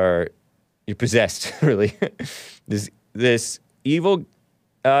 You're possessed, really. This evil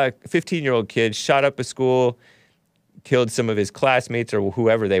 15-year-old kid shot up a school, killed some of his classmates or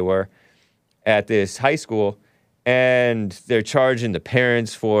whoever they were at this high school, and they're charging the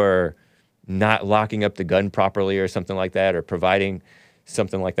parents for not locking up the gun properly or something like that, or providing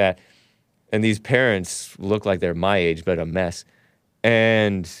something like that. And these parents look like they're my age, but a mess.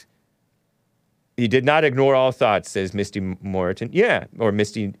 And he did not ignore all thoughts, says Misty Moreton. Yeah, or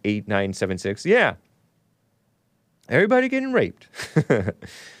Misty 8976. Yeah. Everybody getting raped.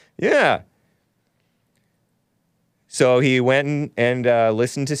 Yeah. So he went and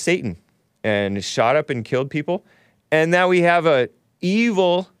listened to Satan and shot up and killed people. And now we have a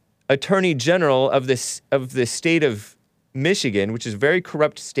evil attorney general of the state of Michigan, which is a very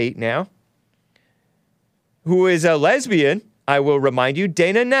corrupt state now, who is a lesbian, I will remind you,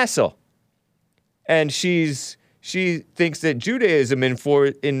 Dana Nessel. And she thinks that Judaism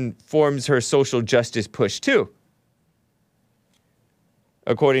informs her social justice push too.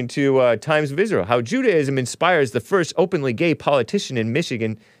 According to Times of Israel, how Judaism inspires the first openly gay politician in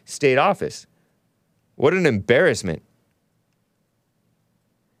Michigan state office. What an embarrassment.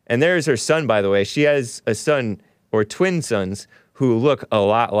 And there's her son, by the way. She has a son, or twin sons, who look a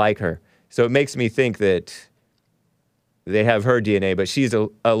lot like her. So it makes me think that they have her DNA, but she's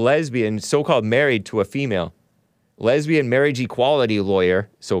a lesbian, so-called married to a female. Lesbian marriage equality lawyer,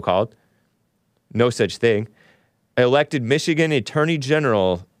 so-called. No such thing. Elected Michigan Attorney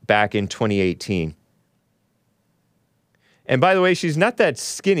General back in 2018. And by the way, she's not that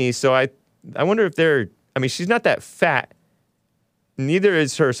skinny, so I wonder if she's not that fat. Neither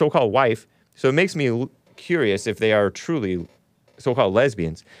is her so-called wife, so it makes me curious if they are truly so-called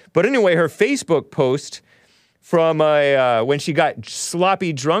lesbians. But anyway, her Facebook post from when she got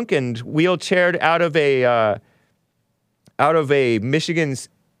sloppy drunk and wheelchaired out of a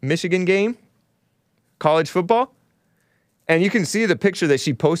Michigan game, college football. And you can see the picture that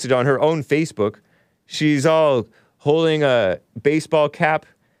she posted on her own Facebook. She's all holding a baseball cap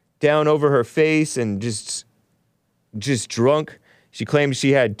down over her face and just drunk. She claimed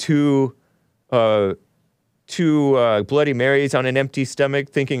she had two Bloody Marys on an empty stomach,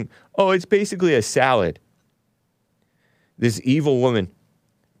 thinking, oh, it's basically a salad. This evil woman,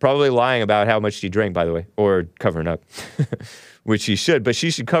 probably lying about how much she drank, by the way, or covering up, which she should. But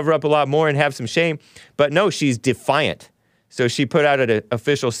she should cover up a lot more and have some shame. But no, she's defiant. So she put out an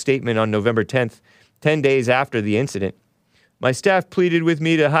official statement on November 10th, 10 days after the incident. My staff pleaded with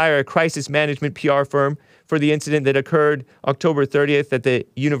me to hire a crisis management PR firm for the incident that occurred October 30th at the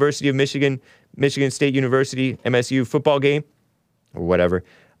University of Michigan, Michigan State University, MSU football game, or whatever.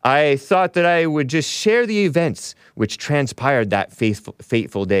 I thought that I would just share the events which transpired that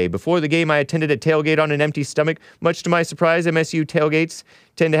fateful day. Before the game, I attended a tailgate on an empty stomach. Much to my surprise, MSU tailgates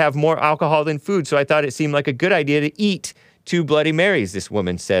tend to have more alcohol than food, so I thought it seemed like a good idea to eat 2 Bloody Marys, this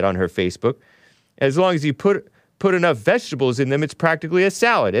woman said on her Facebook. As long as you put enough vegetables in them, it's practically a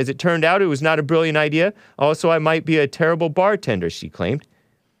salad. As it turned out, it was not a brilliant idea. Also, I might be a terrible bartender, she claimed.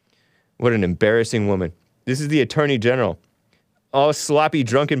 What an embarrassing woman. This is the Attorney General. All sloppy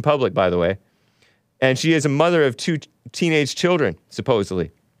drunk in public, by the way. And she is a mother of 2 teenage children, supposedly.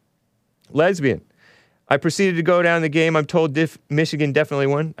 Lesbian. I proceeded to go down the game. I'm told Michigan definitely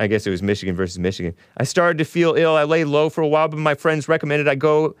won. I guess it was Michigan versus Michigan. I started to feel ill. I lay low for a while, but my friends recommended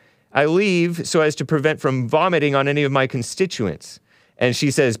I leave so as to prevent from vomiting on any of my constituents. And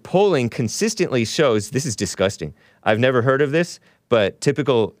she says, polling consistently shows, this is disgusting. I've never heard of this, but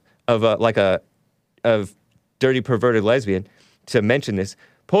typical of of dirty perverted lesbian to mention this.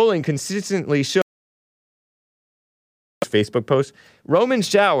 Polling consistently shows Facebook post, Roman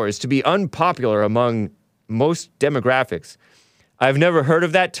showers to be unpopular among most demographics. I've never heard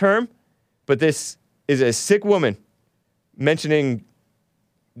of that term, but this is a sick woman mentioning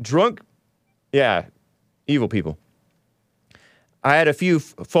drunk, evil people. I had a few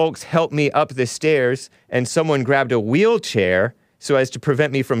folks help me up the stairs, and someone grabbed a wheelchair so as to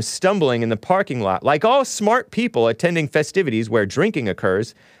prevent me from stumbling in the parking lot. Like all smart people attending festivities where drinking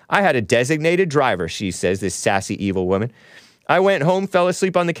occurs, I had a designated driver, she says, this sassy evil woman. I went home, fell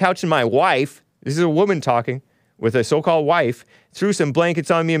asleep on the couch, and my wife, this is a woman talking, with a so-called wife, threw some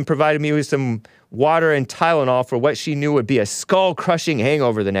blankets on me and provided me with some water and Tylenol for what she knew would be a skull-crushing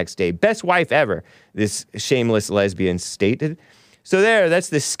hangover the next day. Best wife ever, this shameless lesbian stated. So that's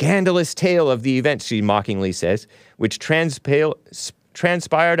the scandalous tale of the event, she mockingly says, which transpired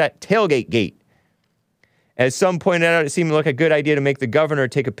at Tailgate Gate. As some pointed out, it seemed like a good idea to make the governor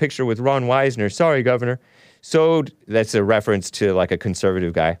take a picture with Ron Wisner. Sorry, governor. So that's a reference to like a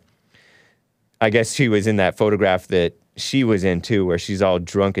conservative guy. I guess she was in that photograph that she was in too, where she's all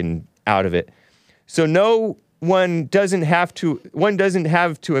drunk and out of it. So no one doesn't have to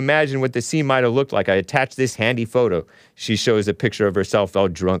imagine what the scene might have looked like. I attached this handy photo. She shows a picture of herself all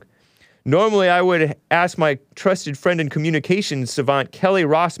drunk. Normally, I would ask my trusted friend and communications savant, Kelly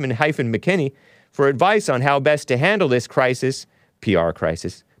Rossman-McKinney, for advice on how best to handle this crisis, PR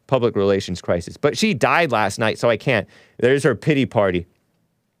crisis, public relations crisis. But she died last night, so I can't. There's her pity party.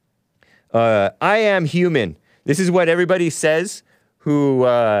 I am human. This is what everybody says who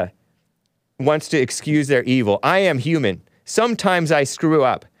wants to excuse their evil. I am human. Sometimes I screw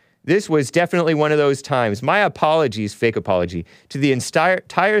up. This was definitely one of those times. My apologies, fake apology, to the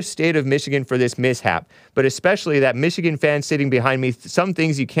entire state of Michigan for this mishap, but especially that Michigan fan sitting behind me, some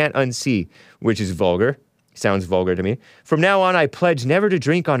things you can't unsee, which is vulgar. Sounds vulgar to me. From now on, I pledge never to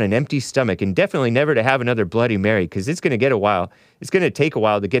drink on an empty stomach and definitely never to have another Bloody Mary, because it's going to get a while. It's going to take a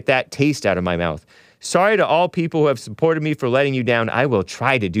while to get that taste out of my mouth. Sorry to all people who have supported me for letting you down. I will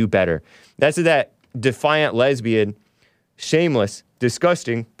try to do better. That's what that defiant lesbian, shameless,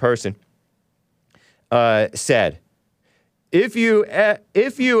 disgusting person said. If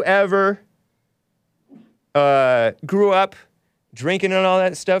you ever grew up drinking and all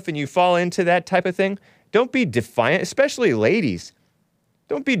that stuff and you fall into that type of thing, don't be defiant, especially ladies.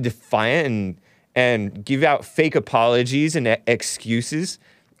 Don't be defiant and give out fake apologies and excuses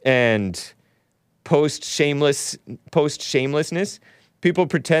and post shamelessness. People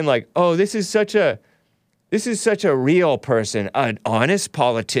pretend like, oh, this is such a real person, an honest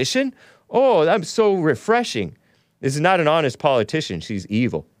politician. Oh, that's so refreshing. This is not an honest politician. She's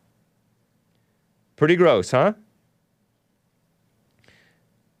evil. Pretty gross, huh?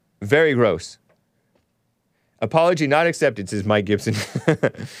 Very gross. Apology not accepted, says Mike Gibson.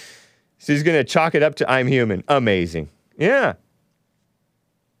 She's going to chalk it up to I'm human. Amazing. Yeah.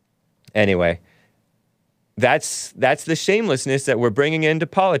 Anyway, that's the shamelessness that we're bringing into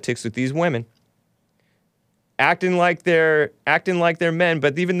politics with these women. Acting like they're men,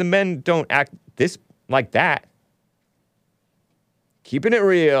 but even the men don't act like that. Keeping it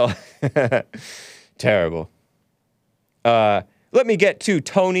real. Terrible. Let me get to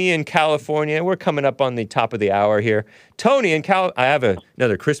Tony in California. We're coming up on the top of the hour here. Tony in I have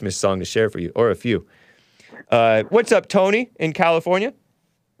another Christmas song to share for you, or a few. What's up, Tony in California?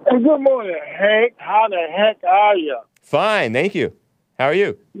 Hey, good morning, Hank. How the heck are you? Fine, thank you. How are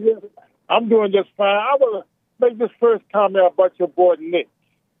you? Yeah, I'm doing just fine. I want to make this first comment about your boy Nick.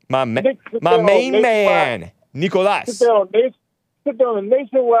 My main man, Nicolas. Sit down on a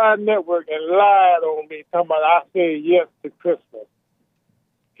nationwide network and lied on me, talking about I said yes to Christmas.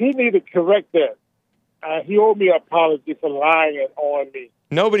 He need to correct that. He owed me an apology for lying on me.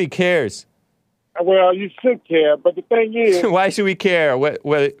 Nobody cares. Well, you should care, but the thing is... Why should we care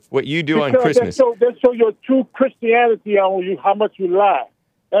what you do on Christmas? That show your true Christianity on you, how much you lie.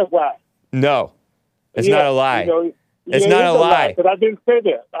 That's why. No, it's not a lie. It's not a lie. But I didn't say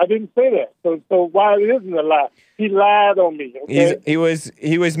that. So why it isn't a lie? He lied on me. Okay? He was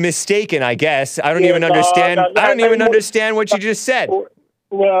mistaken, I guess. I don't even understand. I don't even understand what you just said.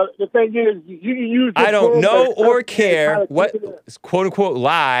 Well, the thing is, you can use... I don't know or care what quote-unquote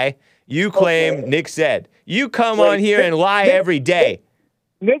lie you claim Nick said. You come on here and lie every day.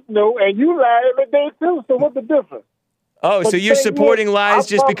 Nick, no, and you lie every day too, so what's the difference? Oh, so you're supporting lies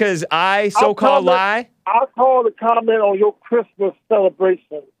just because I so-called lie? I'll call to comment on your Christmas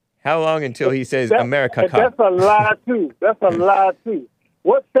celebration. How long until he says America Cup? That's a lie, too. That's a lie, too.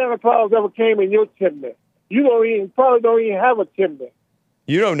 What Santa Claus ever came in your chimney? You probably don't even have a chimney.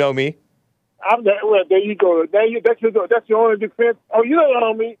 You don't know me. Well, there you go. That's your only defense. Oh, you don't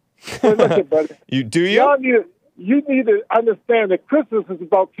know me. Well, listen, buddy. You need to understand that Christmas is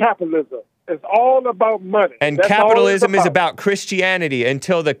about capitalism. It's all about money. And that's capitalism is about Christianity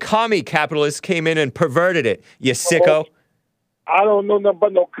until the commie capitalists came in and perverted it, you sicko. I don't know nothing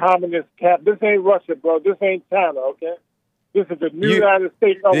but no communist cap. This ain't Russia, bro. This ain't China, okay? This is the United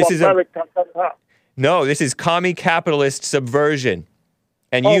States of America. No, this is commie capitalist subversion.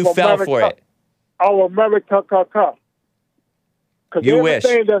 And you fell for it. Oh, America. You wish.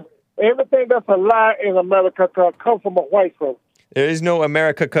 Everything that's a lie in America comes from a white folks. There is no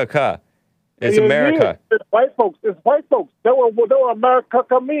America. It's America. It's white folks. It's white folks. That's what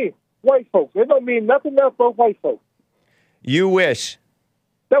America mean. White folks. It don't mean nothing else but white folks. You wish.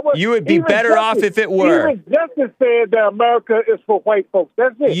 You would be better off if it were. Even Justice said that America is for white folks.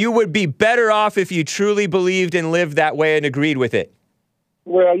 That's it. You would be better off if you truly believed and lived that way and agreed with it.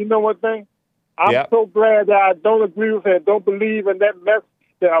 Well, you know what thing? I'm so glad that I don't agree with it, don't believe in that mess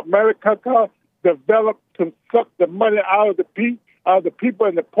that America developed to suck the money out of the people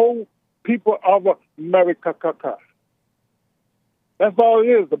and the poor people of America. That's all it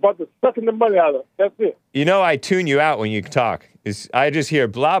is, about the sucking the money out of it. That's it. You know, I tune you out when you talk. I just hear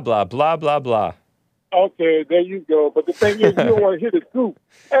blah, blah, blah, blah, blah. Okay, there you go. But the thing is, you don't want to hear the truth.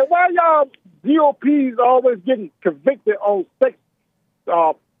 And why y'all GOPs always getting convicted on sex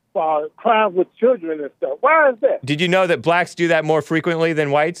crimes with children and stuff? Why is that? Did you know that blacks do that more frequently than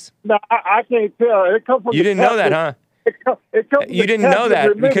whites? No, I can't tell. It comes from You didn't know that, huh? You didn't know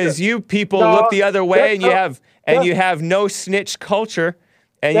that because you people look the other way, and you have no snitch culture,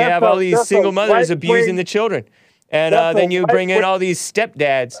 and you have all these single mothers abusing the children, and then you bring in all these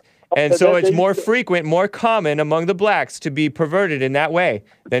stepdads, and so it's more frequent, more common among the blacks to be perverted in that way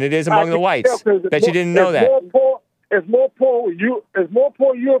than it is among the whites. Bet you didn't know that. It's more poor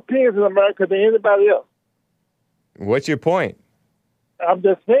Europeans in America than anybody else. What's your point? I'm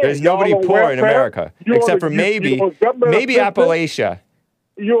just saying. There's nobody poor in America, except for maybe Appalachia.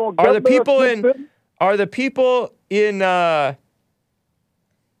 Are the people in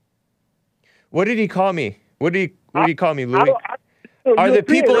what did he call me? What did he call me, Louis? Are the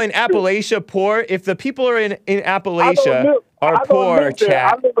people in Appalachia poor? If the people are in Appalachia are poor,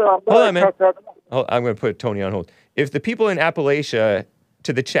 chat. Hold on, man. I'm going to put Tony on hold. If the people in Appalachia,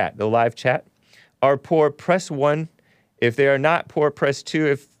 to the chat, the live chat, are poor, press 1. If they are not poor, press 2.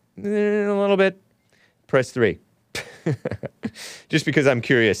 If a little bit, press 3. Just because I'm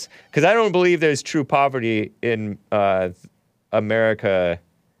curious. Because I don't believe there's true poverty in America,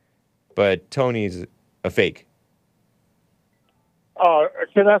 but Tony's a fake.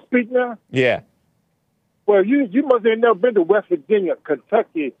 Can I speak now? Yeah. Well, you must have never been to West Virginia,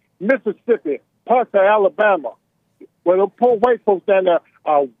 Kentucky, Mississippi, parts of Alabama. Well, the poor white folks down there,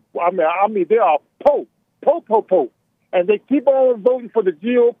 I mean, they are poor. And they keep on voting for the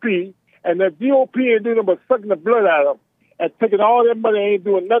GOP, and the GOP ain't doing nothing but sucking the blood out of them and taking all their money and ain't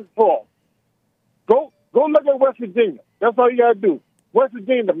doing nothing for them. Go look at West Virginia. That's all you got to do. West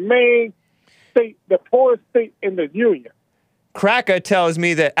Virginia, the main state, the poorest state in the union. Cracker tells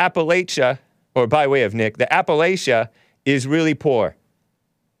me that Appalachia, or by way of Nick, that Appalachia is really poor.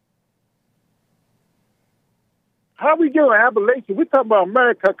 How we get on Appalachia? We talking about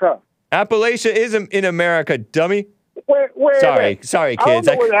America, Appalachia is in America, dummy. Where Sorry, kids.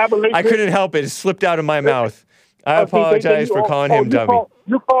 I couldn't help it. It slipped out of my mouth. I apologize for calling him dummy.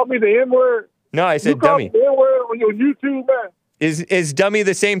 You called me the N-word? No, I said dummy. You called me the N-word on your YouTube, man? Is dummy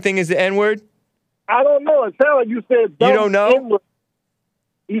the same thing as the N-word? I don't know. It sounded like you said dumb. You don't know? N-word.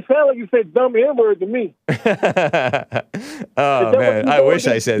 You sound like you said dumb N-word to me. Oh, man. I wish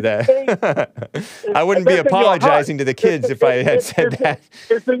I said that. I wouldn't be apologizing to the kids if I had said that.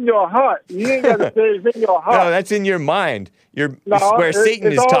 It's in your heart. You ain't got to say it's in your heart. No, that's in your mind. Where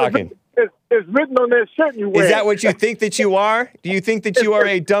Satan is talking. It's written on that shirt you wear. Is that what you think that you are? Do you think that you are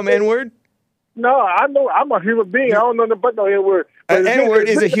a dumb N-word? No, I know I'm a human being. I don't know nothing but no N-word. An N-word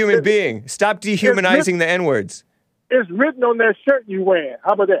is a human being. Stop dehumanizing the N-words. It's written on that shirt you wear.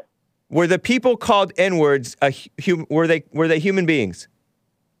 How about that? Were the people called N-words were they human beings?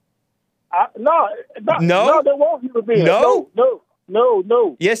 No, they weren't human beings. No.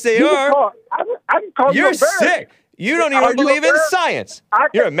 Yes, they are. I can call you a bird. You're sick. You don't even believe in science.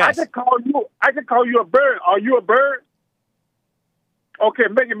 You're a mess. I can call you a bird. Are you a bird? Okay,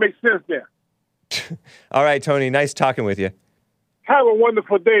 make it make sense then. All right, Tony. Nice talking with you. Have a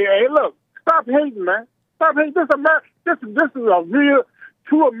wonderful day. Hey, look, stop hating, man. Stop hating. This is a real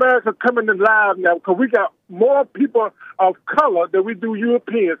true America coming alive now because we got more people of color than we do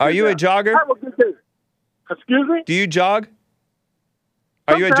Europeans. Are you a jogger? Have a good day. Excuse me? Do you jog?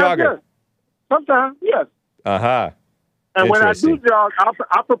 Are you a jogger? Yes. Sometimes, yes. Uh-huh. And when I do jog,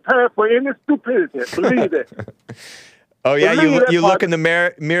 I prepare for any stupidity. Believe it. Oh, yeah? You look in the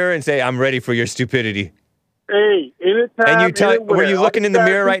mirror and say, I'm ready for your stupidity. Hey, anytime, And were you looking in the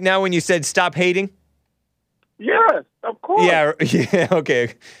mirror right now when you said stop hating? Yes, of course. Yeah,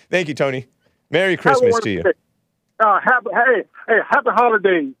 okay. Thank you, Tony. Merry Christmas to you. Happy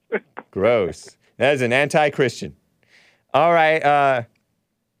holidays. Gross. That is an anti-Christian. All right,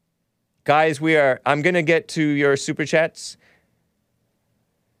 guys, I'm going to get to your super chats.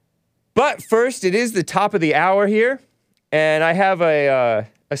 But first, it is the top of the hour here, and I have a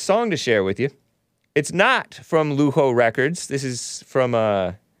song to share with you. It's not from Lujo Records. This is from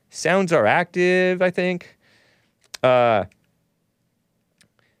Sounds Are Active, I think.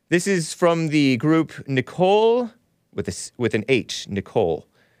 This is from the group Nicole with an H, Nicole,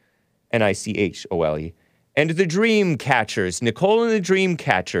 Nichole, and the Dream Catchers, Nicole and the Dream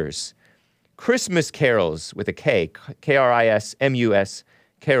Catchers, Christmas Carols with a K, K-R-I-S-M-U-S,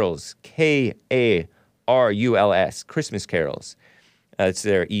 Carols, K-A-R-U-L-S, Christmas Carols. That's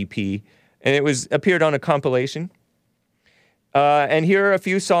their EP, and it appeared on a compilation. And here are a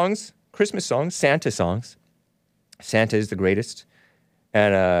few songs, Christmas songs, Santa songs. Santa is the greatest.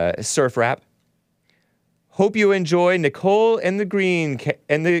 And surf rap. Hope you enjoy Nicole and the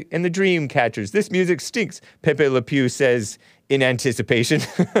the Dream Catchers. This music stinks, Pepe Le Pew says in anticipation.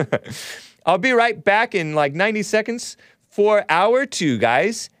 I'll be right back in like 90 seconds for hour 2,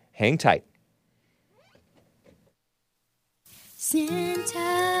 guys. Hang tight.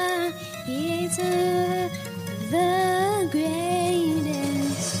 Santa is the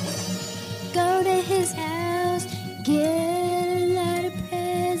greatest. Go to his house, get a lot of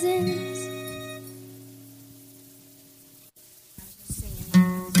presents.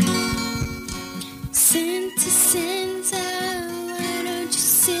 Santa, Santa, why don't you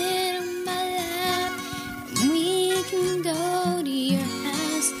sit on my lap? We can go to your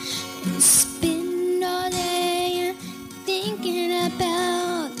house and spend all day thinking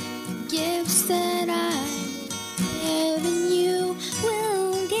about the gifts that I have and you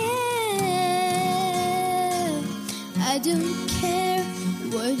will give. I don't care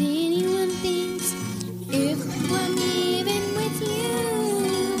what anyone thinks if I'm even with you.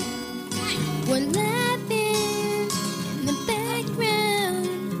 We're laughing in the background,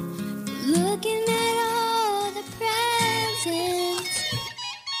 looking at all the presents.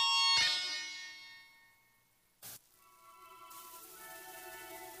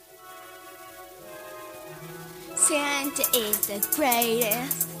 Santa is the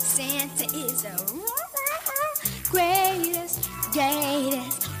greatest. Santa is the greatest,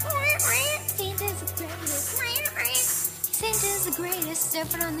 greatest. Santa's the greatest. Santa's the greatest.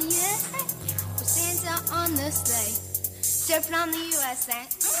 Surfing on the USA. With Santa on the sleigh. Surfing on the USA.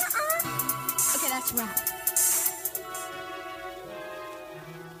 Okay, that's right.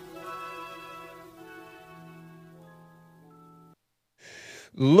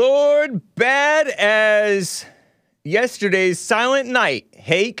 Lord, bad as yesterday's Silent Night,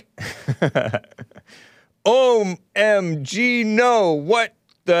 Hake. OMG, no, what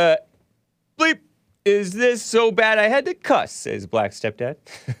the bleep is this so bad I had to cuss, says Black Stepdad.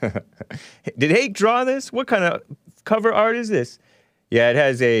 Did Hake draw this? What kind of cover art is this? Yeah, it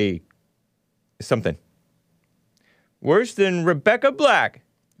has a something. Worse than Rebecca Black,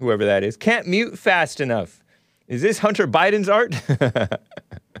 whoever that is. Can't mute fast enough. Is this Hunter Biden's art?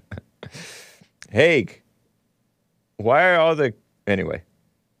 Hake. Why are all the... Anyway.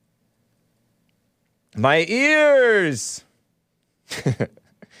 My ears!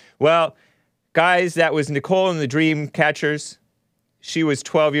 Well, guys, that was Nicole and the Dream Catchers. She was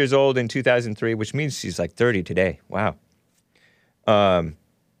 12 years old in 2003, which means she's like 30 today. Wow. And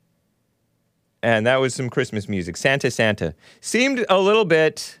that was some Christmas music. Santa, Santa. Seemed a little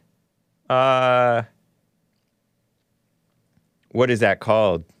bit... what is that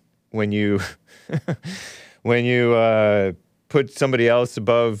called? When you... when you put somebody else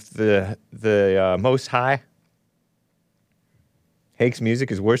above the most high. Hake's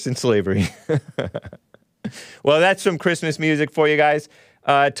music is worse than slavery. Well, that's some Christmas music for you guys.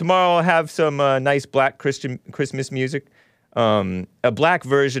 Tomorrow I'll have some nice black Christmas music. A black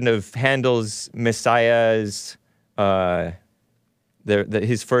version of Handel's Messiah's,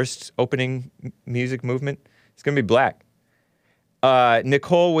 his first opening music movement. It's going to be black.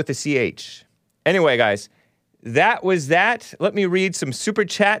 Nicole with a CH. Anyway, guys, that was that. Let me read some super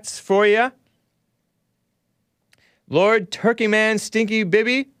chats for you. Lord Turkey Man Stinky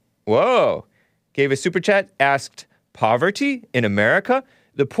Bibby, whoa, gave a super chat, asked, poverty in America?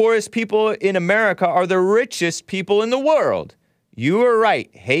 The poorest people in America are the richest people in the world. You were right,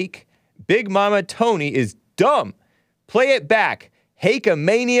 Hake. Big Mama Tony is dumb. Play it back.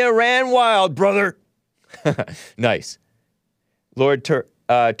 Hake-a-mania ran wild, brother. Nice. Lord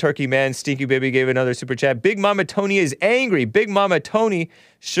Turkey Man Stinky Baby gave another super chat. Big Mama Tony is angry. Big Mama Tony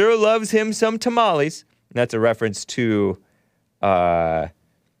sure loves him some tamales. And that's a reference to the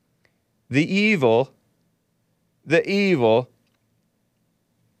evil Michelle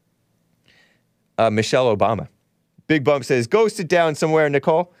Obama. Big Bump says, go sit down somewhere,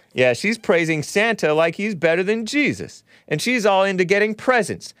 Nicole. Yeah, she's praising Santa like he's better than Jesus. And she's all into getting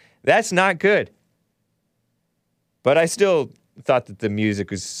presents. That's not good. But I still thought that the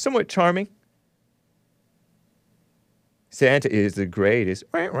music was somewhat charming. Santa is the greatest.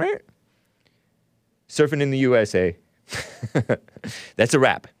 Surfing in the USA. That's a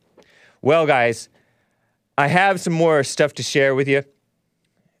wrap. Well, guys, I have some more stuff to share with you.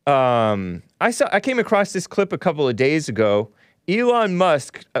 I came across this clip a couple of days ago. Elon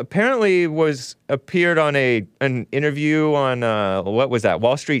Musk apparently appeared on an interview on what was that,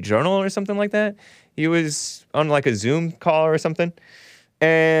 Wall Street Journal or something like that. He was on like a Zoom call or something,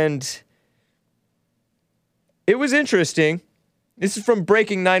 and it was interesting This is from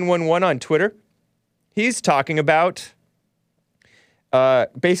Breaking 911 on Twitter. He's talking about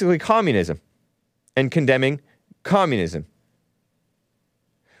basically communism and condemning communism,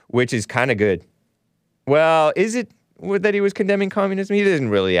 which is kind of good. Well, is it that he was condemning communism? He didn't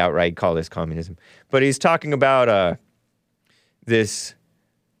really outright call this communism, but he's talking about this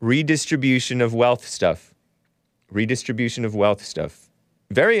redistribution of wealth stuff. Redistribution of wealth stuff.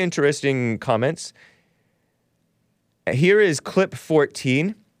 Very interesting comments. Here is clip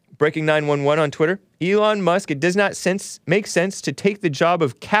 14, Breaking 911 on Twitter. Elon Musk, it does not make sense to take the job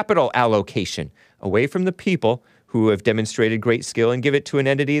of capital allocation away from the people who have demonstrated great skill and give it to an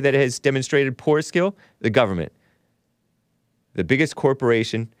entity that has demonstrated poor skill, the government. The biggest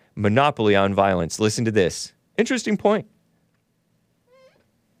corporation, monopoly on violence. Listen to this. Interesting point.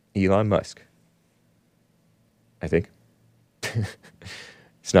 Elon Musk. I think.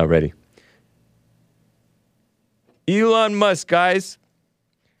 It's not ready. Elon Musk, guys.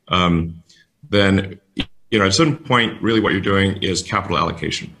 Then, at a certain point, really what you're doing is capital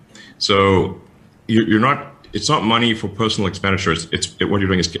allocation. So you're not, it's not money for personal expenditures. What you're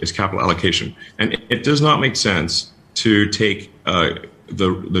doing is capital allocation. And it does not make sense to take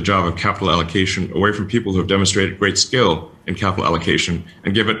the job of capital allocation away from people who have demonstrated great skill in capital allocation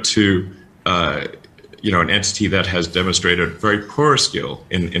and give it to an entity that has demonstrated very poor skill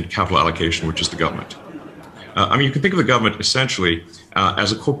in capital allocation, which is the government. You can think of the government essentially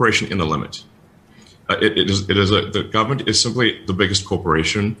as a corporation in the limit. The government is simply the biggest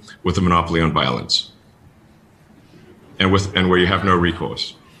corporation with a monopoly on violence, and where you have no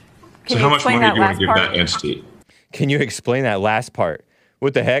recourse. So how much money do you want to give that entity? Can you explain that last part?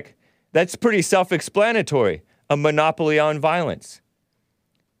 What the heck? That's pretty self-explanatory. A monopoly on violence.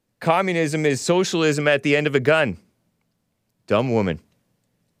 Communism is socialism at the end of a gun. Dumb woman.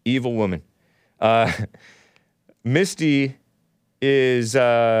 Evil woman. Misty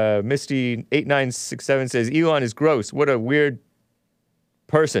 8967 says, Elon is gross. What a weird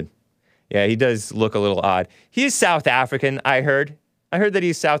person. Yeah, he does look a little odd. He is South African, I heard. I heard that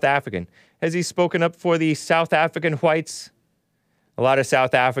he's South African. Has he spoken up for the South African whites? A lot of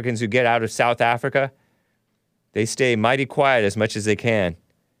South Africans who get out of South Africa, they stay mighty quiet as much as they can.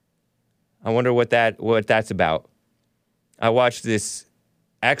 I wonder what that's about. I watched this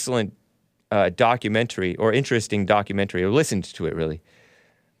excellent documentary, or interesting documentary, or listened to it really,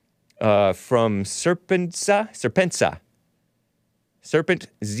 from Serpent ZA, I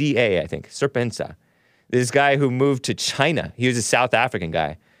think. Serpensa. This guy who moved to China. He was a South African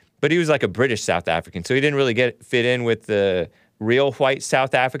guy, but he was like a British South African, so he didn't really fit in with the real white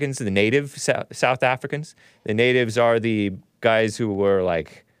South Africans, the native South Africans. The natives are the guys who were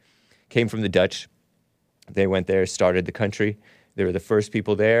came from the Dutch. They went there, started the country. They were the first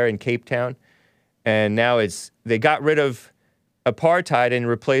people there in Cape Town. And now they got rid of apartheid and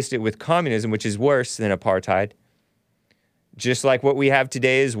replaced it with communism, which is worse than apartheid. Just like what we have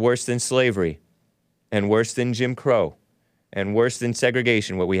today is worse than slavery, and worse than Jim Crow, and worse than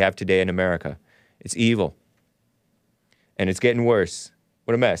segregation, what we have today in America. It's evil. And it's getting worse.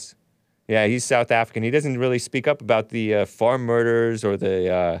 What a mess. Yeah, he's South African. He doesn't really speak up about the farm murders or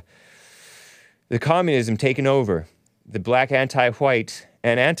the communism taking over. The black anti-white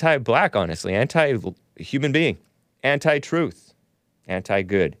and anti-black, honestly, anti-human being, anti-truth,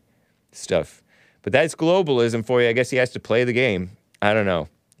 anti-good stuff. But that's globalism for you. I guess he has to play the game. I don't know.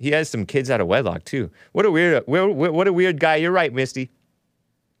 He has some kids out of wedlock, too. What a weird guy. You're right, Misty.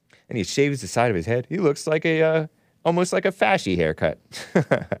 And he shaves the side of his head. He looks like almost like a fashy haircut.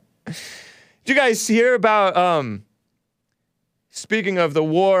 Did you guys hear about, speaking of the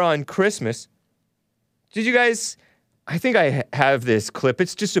war on Christmas, did you guys, I think I have this clip.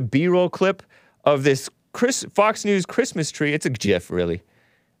 It's just a B-roll clip of this Fox News Christmas tree. It's a GIF, really.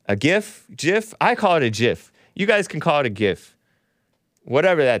 A GIF? GIF? I call it a GIF. You guys can call it a GIF.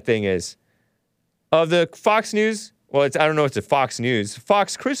 Whatever that thing is. Of the Fox News, well, I don't know if it's a Fox News.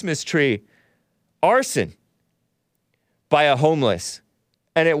 Fox Christmas tree arson by a homeless.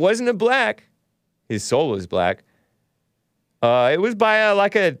 And it wasn't a black. His soul was black. It was by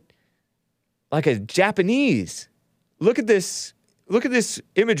like a Japanese. Look at this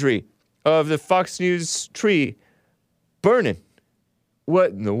imagery of the Fox News tree burning.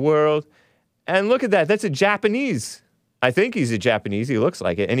 What in the world? And look at that. That's a Japanese. I think he's a Japanese. He looks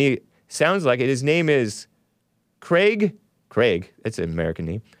like it. And he sounds like it. His name is Craig. That's an American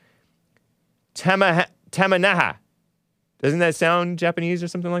name. Tamanaha. Doesn't that sound Japanese or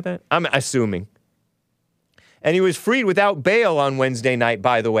something like that? I'm assuming. And he was freed without bail on Wednesday night,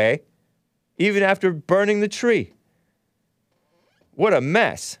 by the way, even after burning the tree. What a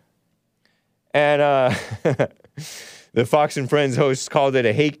mess. And The Fox and Friends host called it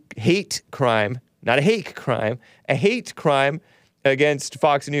a hate crime, not a hate crime, a hate crime against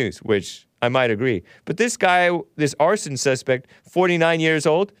Fox News, which I might agree. But this guy, this arson suspect, 49 years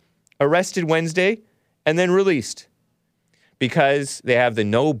old, arrested Wednesday and then released because they have the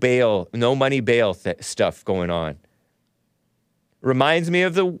no money bail stuff going on. Reminds me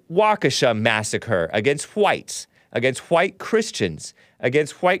of the Waukesha massacre against whites, against white Christians,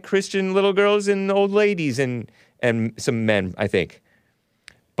 against white Christian little girls and old ladies and some men, I think.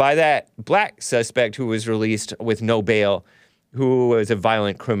 By that black suspect who was released with no bail, who was a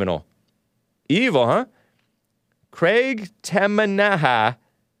violent criminal. Evil, huh? Craig Tamanaha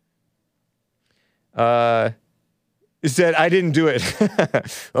said, I didn't do it.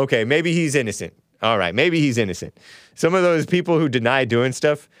 Okay, maybe he's innocent. All right, maybe he's innocent. Some of those people who deny doing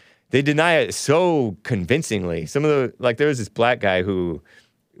stuff, they deny it so convincingly. Some of the, like there was this black guy who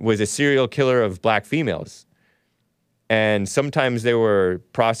was a serial killer of black females. And sometimes they were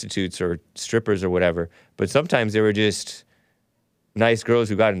prostitutes or strippers or whatever, but sometimes they were just nice girls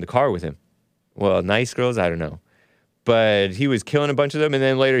who got in the car with him. Well, nice girls, I don't know. But he was killing a bunch of them, and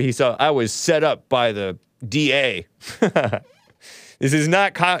then later he saw, I was set up by the DA. This is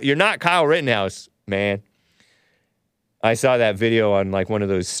not Kyle, you're not Kyle Rittenhouse, man. I saw that video on like one of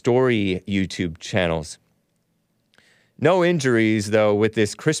those story YouTube channels. No injuries, though, with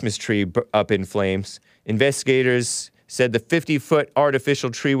this Christmas tree up in flames. Investigators said the 50-foot artificial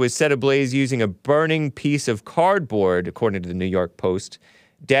tree was set ablaze using a burning piece of cardboard, according to the New York Post.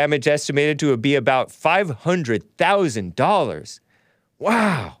 Damage estimated to be about $500,000.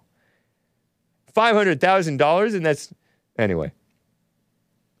 Wow. $500,000, and that's... Anyway.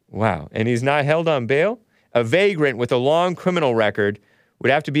 Wow. And he's not held on bail? A vagrant with a long criminal record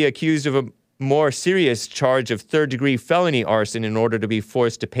would have to be accused of a more serious charge of third-degree felony arson in order to be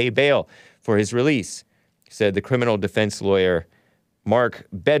forced to pay bail for his release, said the criminal defense lawyer Mark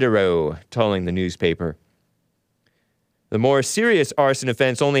Bederow, telling the newspaper. The more serious arson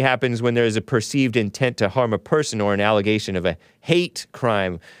offense only happens when there is a perceived intent to harm a person or an allegation of a hate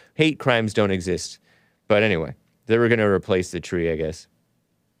crime. Hate crimes don't exist. But anyway, they were going to replace the tree, I guess.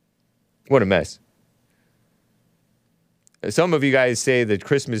 What a mess. Some of you guys say the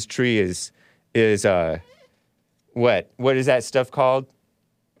Christmas tree is what? What is that stuff called?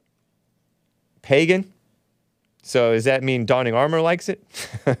 Pagan? So does that mean Dawning Armor likes it?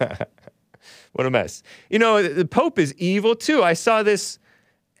 What a mess. You know, the Pope is evil too. I saw this,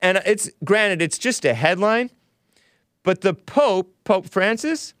 and it's, granted, it's just a headline, but the Pope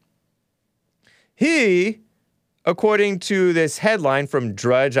Francis, he, according to this headline from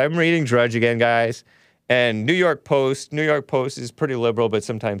Drudge, I'm reading Drudge again, guys, and New York Post is pretty liberal, but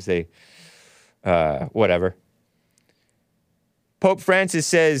sometimes they, whatever. Pope Francis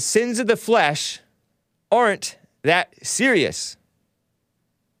says, sins of the flesh aren't that serious.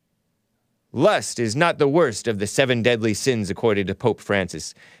 Lust is not the worst of the 7 deadly sins, according to Pope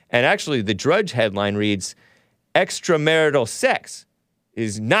Francis. And actually, the Drudge headline reads, extramarital sex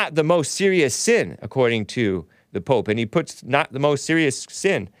is not the most serious sin, according to the Pope. And he puts not the most serious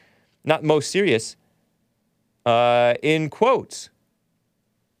sin, not most serious, in quotes.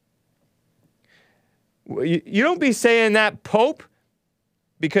 You don't be saying that, Pope,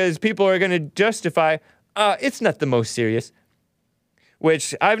 because people are going to justify, it's not the most serious.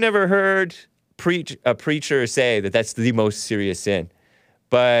 Which I've never heard a preacher say that that's the most serious sin.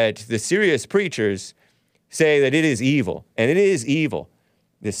 But the serious preachers say that it is evil. And it is evil,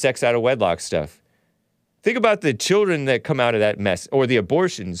 the sex out of wedlock stuff. Think about the children that come out of that mess, or the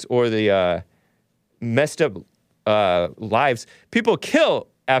abortions, or the messed up lives. People kill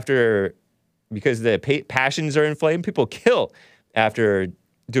after, because the passions are inflamed, people kill after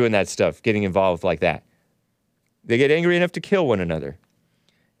doing that stuff, getting involved like that. They get angry enough to kill one another.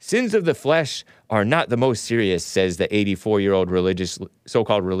 Sins of the flesh are not the most serious, says the 84-year-old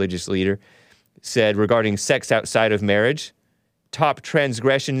so-called religious leader, said regarding sex outside of marriage. Top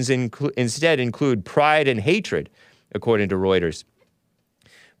transgressions instead include pride and hatred, according to Reuters.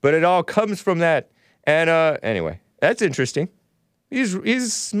 But it all comes from that. And anyway, that's interesting.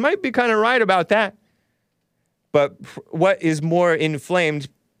 He's might be kind of right about that. But what is more inflamed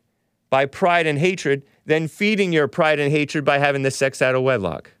by pride and hatred than feeding your pride and hatred by having the sex out of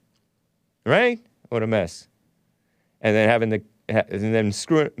wedlock? Right? What a mess. And then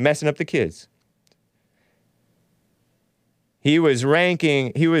messing up the kids. His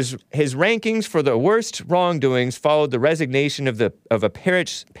rankings for the worst wrongdoings followed the resignation of a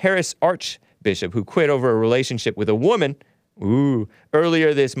Paris archbishop who quit over a relationship with a woman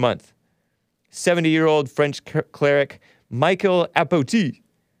earlier this month. 70-year-old French cleric Michael Apothy.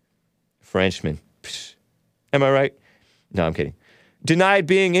 Frenchman. Psh, am I right? No, I'm kidding. Denied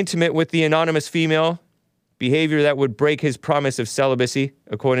being intimate with the anonymous female, behavior that would break his promise of celibacy,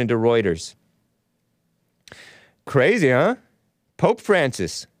 according to Reuters. Crazy, huh? Pope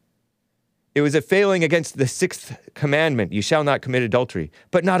Francis. It was a failing against the 6th commandment, you shall not commit adultery,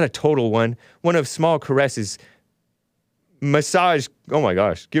 but not a total one of small caresses, massage, oh my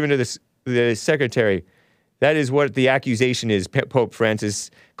gosh, given to the secretary. That is what the accusation is, Pope Francis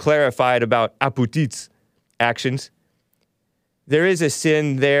clarified about Aputit's actions. There is a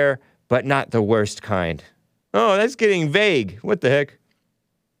sin there, but not the worst kind. Oh, that's getting vague. What the heck?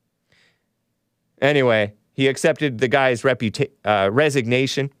 Anyway, he accepted the guy's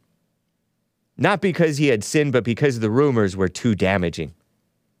resignation, not because he had sinned, but because the rumors were too damaging.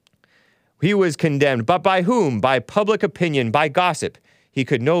 He was condemned, but by whom? By public opinion, by gossip. He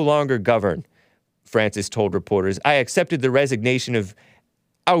could no longer govern, Francis told reporters. I accepted the resignation of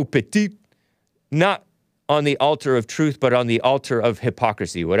Au Petit, not on the altar of truth, but on the altar of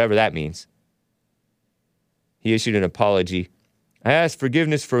hypocrisy, whatever that means. He issued an apology. I asked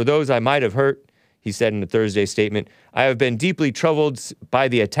forgiveness for those I might have hurt, he said in a Thursday statement. I have been deeply troubled by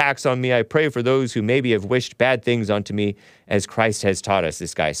the attacks on me. I pray for those who maybe have wished bad things onto me, as Christ has taught us,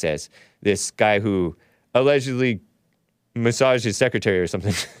 this guy says. This guy who allegedly massaged his secretary or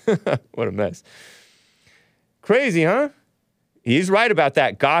something. What a mess. Crazy, huh? He's right about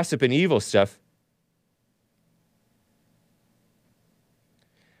that gossip and evil stuff.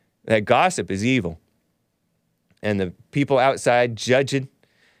 That gossip is evil. And the people outside judging.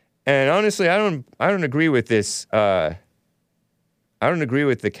 And honestly, I don't agree with this. I don't agree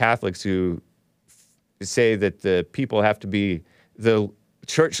with the Catholics who say that the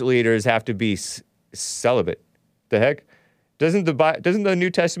church leaders have to be celibate. The heck? Doesn't the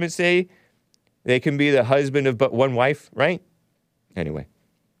New Testament say they can be the husband of but one wife, right? Anyway,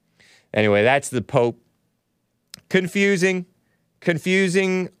 that's the Pope. Confusing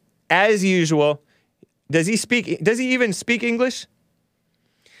as usual. Does he even speak English?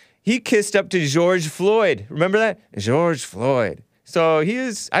 He kissed up to George Floyd. Remember that? George Floyd. So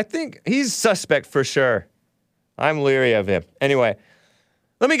I think he's suspect for sure. I'm leery of him. Anyway,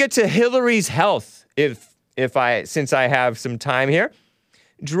 let me get to Hillary's health since I have some time here.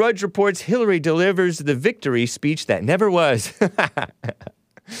 Drudge reports Hillary delivers the victory speech that never was.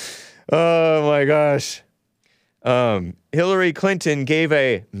 Oh my gosh. Hillary Clinton gave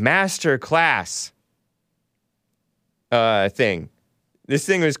a master class thing. This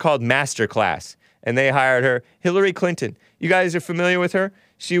thing was called Master Class, and they hired her. Hillary Clinton. You guys are familiar with her?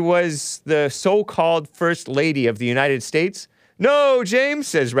 She was the so-called First Lady of the United States. No, James,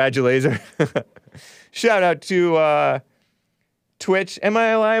 says Radulaser. Shout out to Twitch. Am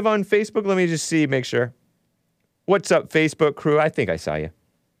I live on Facebook? Let me just see, make sure. What's up, Facebook crew? I think I saw you.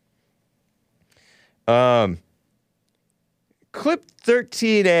 Clip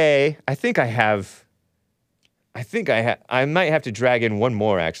 13A. I might have to drag in one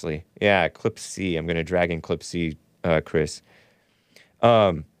more, actually. Yeah, Clip C. I'm going to drag in Clip C, Chris.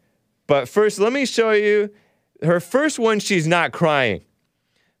 But first, let me show you her first one. She's not crying,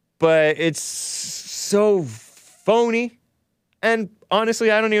 but it's so phony. And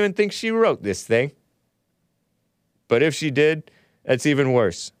honestly, I don't even think she wrote this thing. But if she did, that's even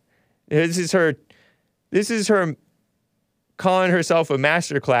worse. This is her calling herself a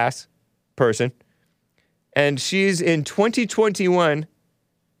masterclass person. And she's in 2021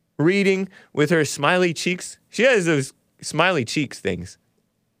 reading with her smiley cheeks. She has those smiley cheeks things.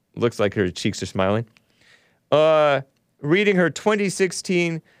 Looks like her cheeks are smiling. Reading her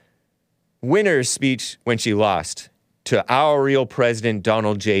 2016 winner's speech when she lost to our real president,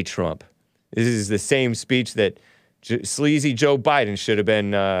 Donald J. Trump. This is the same speech that sleazy Joe Biden should have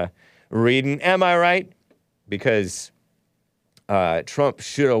been reading. Am I right? Because Trump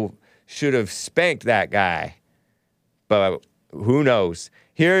should have spanked that guy. But who knows?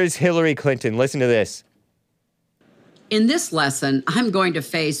 Here's Hillary Clinton. Listen to this. In this lesson, I'm going to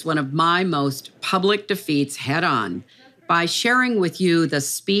face one of my most public defeats head on by sharing with you the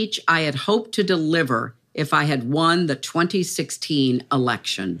speech I had hoped to deliver if I had won the 2016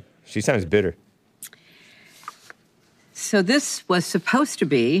 election. She sounds bitter. So this was supposed to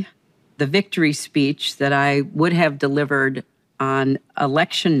be the victory speech that I would have delivered on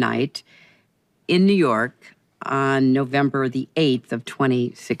election night in New York on November the 8th of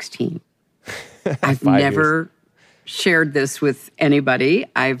 2016. I've never shared this with anybody.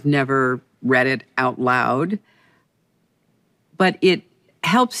 I've never read it out loud. But it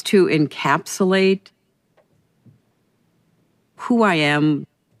helps to encapsulate who I am,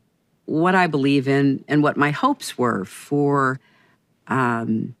 what I believe in, and what my hopes were for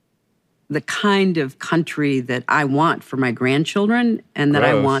the the kind of country that I want for my grandchildren and that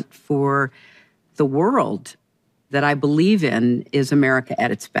I Gross. want for the world that I believe in is America at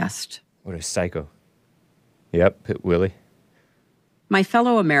its best. What a psycho. Yep, Willie. My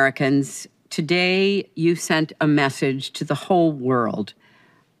fellow Americans, today you sent a message to the whole world.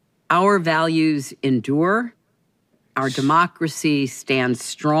 Our values endure, our democracy stands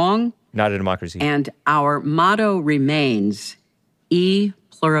strong, Not a democracy. and our motto remains E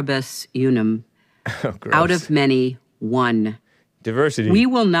pluribus unum, Oh, gross. out of many, one. Diversity. We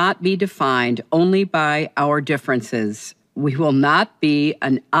will not be defined only by our differences. We will not be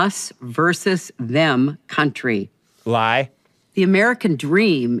an us versus them country. Lie. The American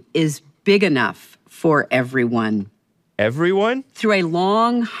dream is big enough for everyone. Everyone? Through a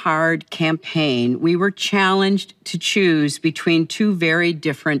long, hard campaign, we were challenged to choose between two very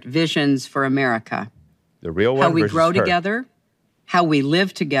different visions for America. The real one How we versus grow her. together, how we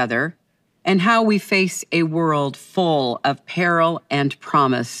live together, and how we face a world full of peril and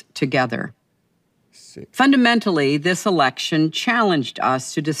promise together. Fundamentally, this election challenged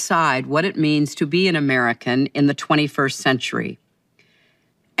us to decide what it means to be an American in the 21st century.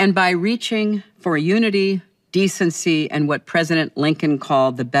 And by reaching for unity, decency, and what President Lincoln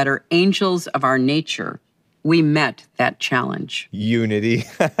called the better angels of our nature, we met that challenge. Unity.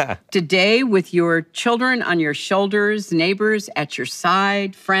 Today, with your children on your shoulders, neighbors at your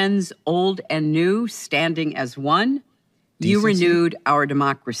side, friends old and new standing as one, you Decency. renewed our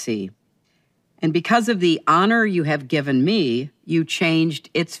democracy. And because of the honor you have given me, you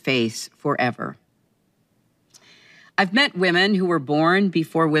changed its face forever. I've met women who were born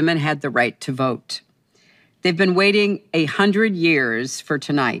before women had the right to vote. They've been waiting 100 years for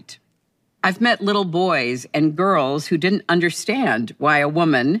tonight. I've met little boys and girls who didn't understand why a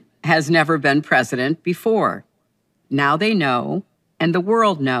woman has never been president before. Now they know, and the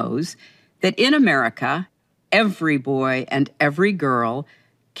world knows, that in America, every boy and every girl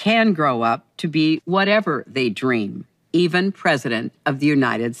can grow up to be whatever they dream, even President of the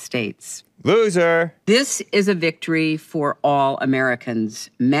United States. Loser. This is a victory for all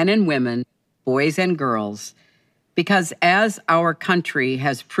Americans, men and women, boys and girls, because as our country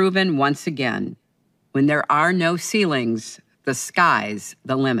has proven once again, when there are no ceilings, the sky's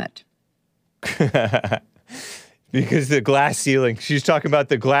the limit. Because the glass ceiling. She's talking about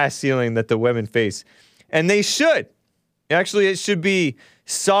the glass ceiling that the women face. And they should. Actually, it should be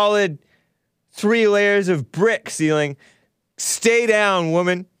solid 3 layers of brick ceiling. Stay down,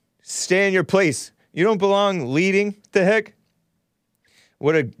 woman. Stay in your place. You don't belong leading. The heck?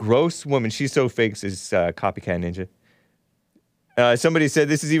 What a gross woman. She's so fake, says Copycat Ninja. Somebody said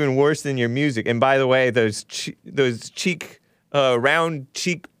this is even worse than your music. And by the way, those cheek, round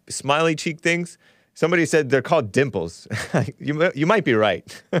cheek, smiley cheek things, somebody said they're called dimples. You might be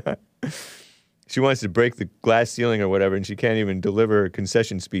right. She wants to break the glass ceiling or whatever, and she can't even deliver a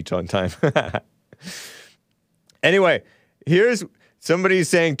concession speech on time. Anyway, here's somebody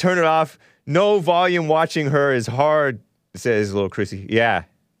saying, turn it off. No volume watching her is hard, says little Chrissy. Yeah.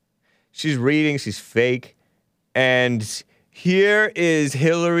 She's reading. She's fake. And here is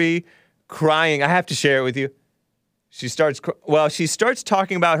Hillary crying. I have to share it with you. She starts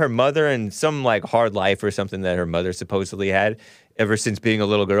talking about her mother and some like hard life or something that her mother supposedly had ever since being a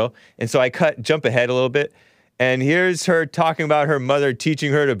little girl. And so I jump ahead a little bit. And here's her talking about her mother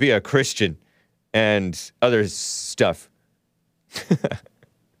teaching her to be a Christian and other stuff.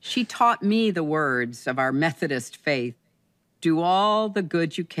 She taught me the words of our Methodist faith. Do all the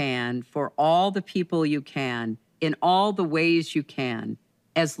good you can for all the people you can, in all the ways you can,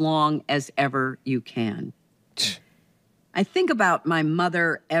 as long as ever you can. I think about my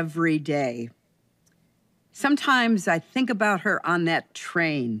mother every day. Sometimes I think about her on that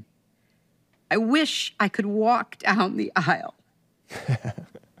train. I wish I could walk down the aisle.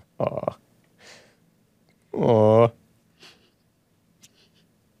 Aw. Aw.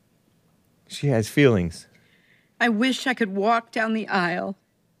 She has feelings. I wish I could walk down the aisle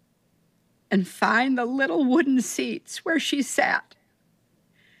and find the little wooden seats where she sat,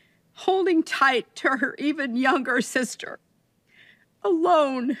 holding tight to her even younger sister,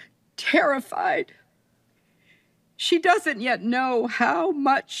 alone, terrified. She doesn't yet know how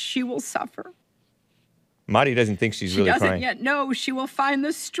much she will suffer. Marty doesn't think she's really She doesn't crying. yet know she will find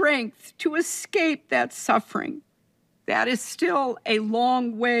the strength to escape that suffering. That is still a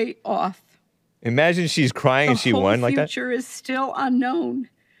long way off. Imagine she's crying and she won like The that. future is still unknown.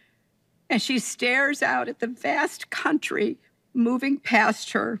 As she stares out at the vast country moving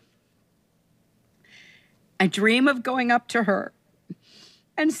past her, I dream of going up to her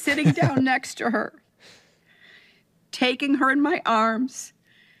and sitting down next to her, taking her in my arms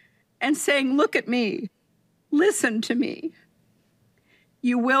and saying, look at me, listen to me.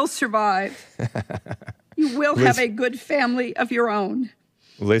 You will survive. You will have a good family of your own.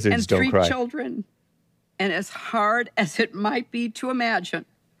 Lizards and don't 3 cry. children. And as hard as it might be to imagine,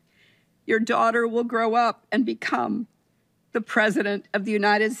 your daughter will grow up and become the President of the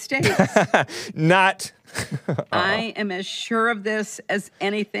United States. Not. I am as sure of this as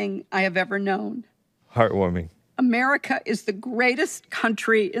anything I have ever known. Heartwarming. America is the greatest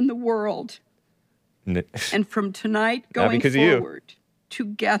country in the world. And from tonight going forward,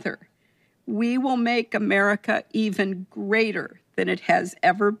 together, we will make America even greater than it has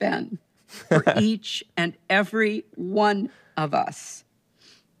ever been for each and every one of us.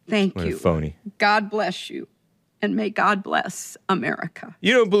 Thank you. Phony. God bless you. And may God bless America.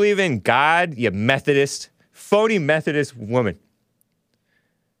 You don't believe in God, you Methodist, phony Methodist woman.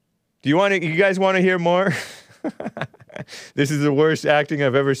 You guys want to hear more? This is the worst acting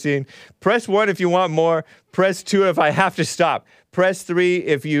I've ever seen. Press 1 if you want more. Press 2 if I have to stop. Press 3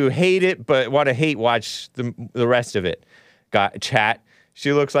 if you hate it but want to hate watch the rest of it. Chat.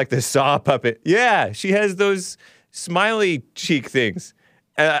 She looks like the Saw puppet. Yeah, she has those smiley cheek things.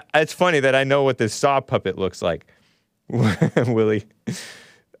 It's funny that I know what the Saw puppet looks like. Willie.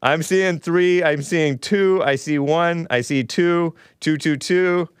 I'm seeing 3. I'm seeing 2. I see 1. I see 2. 2, 2,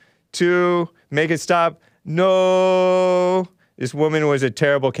 2. 2. Make it stop. No. This woman was a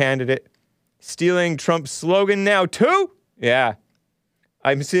terrible candidate. Stealing Trump's slogan now. 2? Yeah.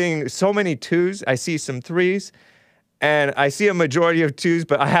 I'm seeing so many 2s. I see some 3s. And I see a majority of 2s,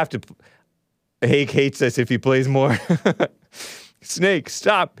 but I have to... Hake hates us if he plays more. Snake,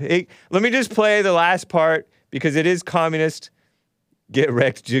 stop. Hake. Let me just play the last part because it is communist. Get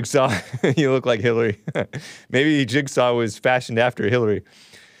wrecked, Jigsaw. You look like Hillary. Maybe Jigsaw was fashioned after Hillary.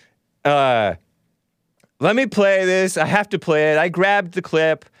 Let me play this. I have to play it. I grabbed the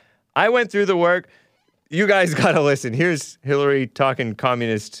clip. I went through the work. You guys got to listen. Here's Hillary talking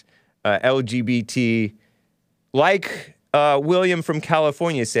communist, LGBT. Like William from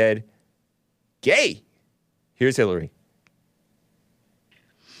California said, gay. Here's Hillary.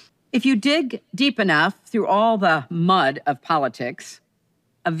 If you dig deep enough through all the mud of politics,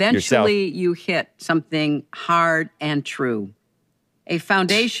 eventually you hit something hard and true. A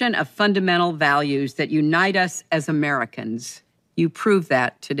foundation of fundamental values that unite us as Americans. You prove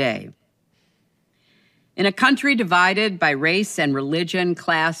that today. In a country divided by race and religion,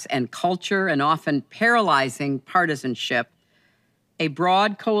 class and culture, and often paralyzing partisanship, a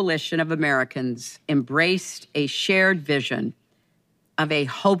broad coalition of Americans embraced a shared vision of a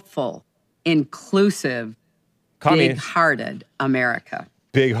hopeful, inclusive, big-hearted America.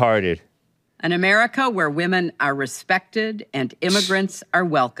 Big-hearted. An America where women are respected and immigrants are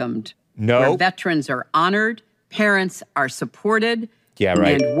welcomed. No. Where veterans are honored, parents are supported, yeah,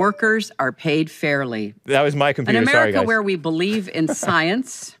 right. and workers are paid fairly. That was my computer. An America Sorry, guys. where we believe in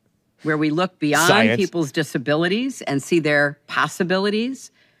science, where we look beyond people's disabilities and see their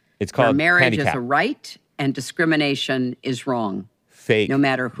possibilities. It's called where marriage handicap. is a right and discrimination is wrong. Fake. No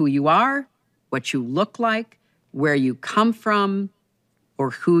matter who you are, what you look like, where you come from,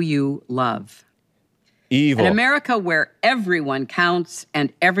 or who you love. Evil. An America where everyone counts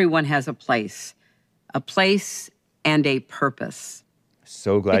and everyone has a place and a purpose.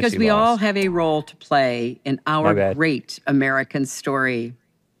 So glad because she we lost. all have a role to play in our great American story.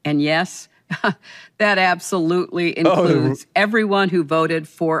 And yes, that absolutely includes everyone who voted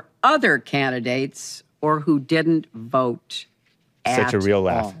for other candidates or who didn't vote Such a real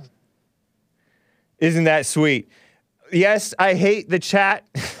laugh. all. Isn't that sweet? Yes, I hate the chat.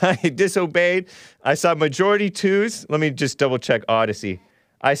 I disobeyed. I saw majority 2s. Let me just double check Odyssey.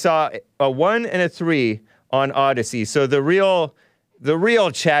 I saw a 1 and a 3 on Odyssey. So the real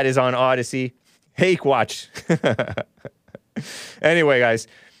chat is on Odyssey. Hake watch. Anyway, guys,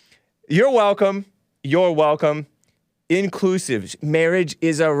 you're welcome. You're welcome. Inclusive. Marriage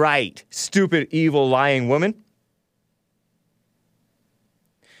is a right. Stupid, evil, lying woman.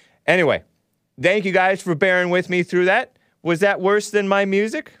 Anyway. Thank you guys for bearing with me through that. Was that worse than my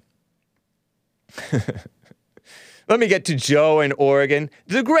music? Let me get to Joe in Oregon.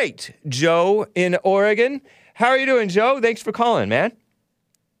 The great Joe in Oregon. How are you doing, Joe? Thanks for calling, man.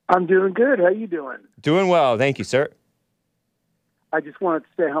 I'm doing good. How you doing? Doing well. Thank you, sir. I just wanted to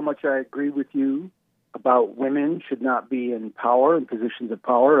say how much I agree with you about women should not be in power and positions of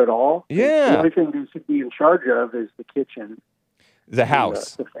power at all. Yeah. The only thing they should be in charge of is the kitchen. The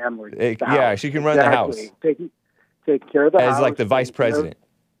house. The family. Yeah, she can run the house. Taking care of the house. As like the vice president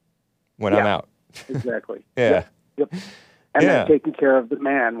when I'm out. Exactly. Yeah. Yep. And then taking care of the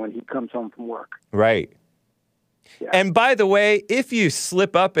man when he comes home from work. Right. And by the way, if you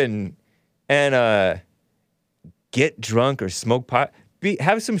slip up and get drunk or smoke pot,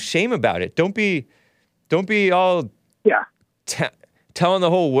 have some shame about it. Don't be all telling the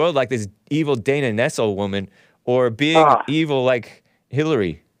whole world like this evil Dana Nessel woman, or being evil like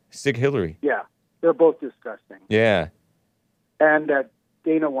Hillary, sick Hillary. Yeah, they're both disgusting. Yeah. And that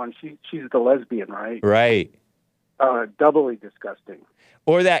Dana one, she's the lesbian, right? Right. Doubly disgusting.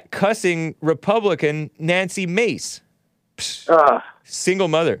 Or that cussing Republican Nancy Mace. Single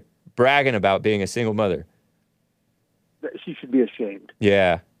mother, bragging about being a single mother. She should be ashamed.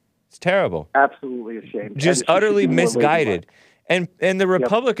 Yeah. It's terrible. Absolutely ashamed. Just utterly misguided. And the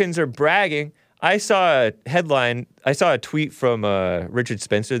Republicans are bragging. I saw a headline, I saw a tweet from Richard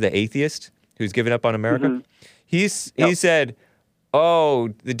Spencer, the atheist, who's given up on America. Mm-hmm. He said, oh,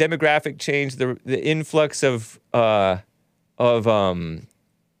 the demographic change, the influx of Latinos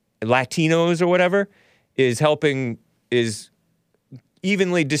or whatever is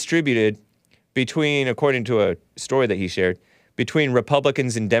evenly distributed between, according to a story that he shared, between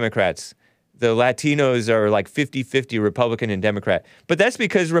Republicans and Democrats. The Latinos are like 50-50 Republican and Democrat. But that's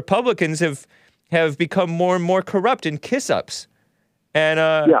because Republicans have become more and more corrupt in kiss-ups. And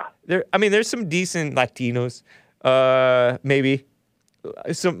there's some decent Latinos, maybe.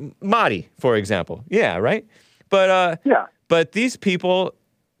 Some Mahdi, for example. Yeah, right? But but these people,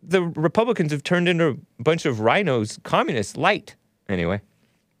 the Republicans have turned into a bunch of rhinos, communists, light. Anyway.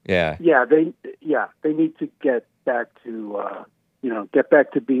 Yeah. Yeah, they need to get back to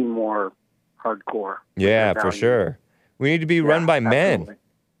being more hardcore. Yeah, for sure. We need to be run by men.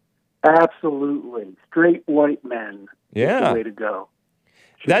 Absolutely. Straight white men. Yeah. Is the way to go.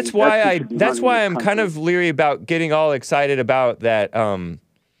 That's why I'm kind of leery about getting all excited about that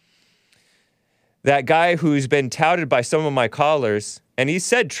that guy who's been touted by some of my callers, and he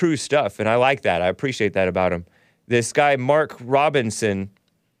said true stuff, and I like that. I appreciate that about him. This guy, Mark Robinson,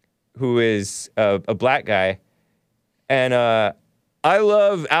 who is a black guy, and I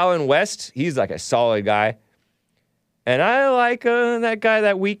love Alan West. He's like a solid guy. And I like that guy,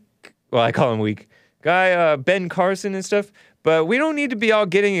 that weak, well, I call him weak, guy, Ben Carson and stuff. But we don't need to be all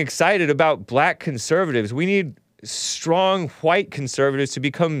getting excited about black conservatives. We need strong white conservatives to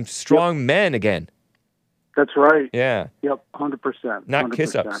become strong men again. That's right. Yeah. Yep, 100%. Not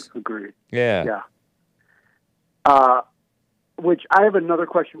kiss-ups. Agreed. Yeah. Yeah. Which I have another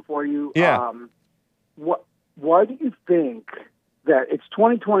question for you. Yeah. Why do you think that it's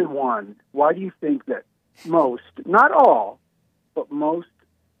 2021? Why do you think that most, not all, but most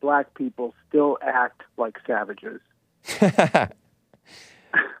black people still act like savages?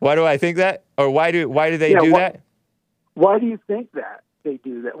 Why do I think that? Or why do they do that? Why do you think that they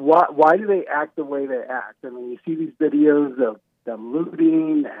do that? Why do they act the way they act? I mean, you see these videos of them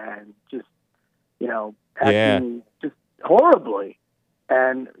looting and just, acting just horribly.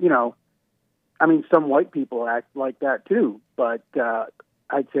 And, I mean, some white people act like that too, but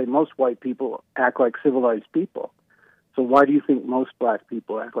I'd say most white people act like civilized people. So why do you think most black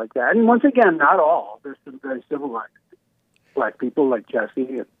people act like that? And once again, not all. There's some very civilized black people like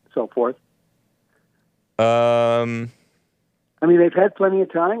Jesse and so forth. I mean, they've had plenty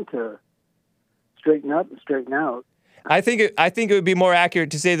of time to straighten up and straighten out. I think it would be more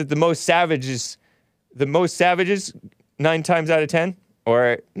accurate to say that the most savages 9 times out of 10,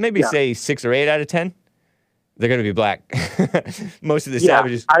 or maybe say 6 or 8 out of 10, they're going to be black. Most of the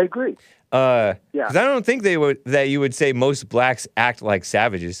savages. I agree. Because I don't think that you would say most blacks act like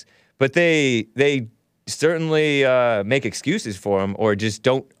savages, but they certainly make excuses for them, or just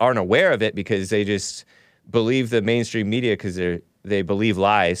aren't aware of it because they just believe the mainstream media because they believe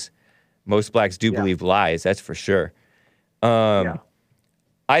lies. Most blacks do believe lies, that's for sure.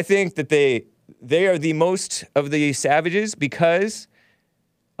 I think that they are the most of the savages because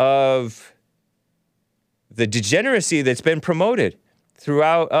of the degeneracy that's been promoted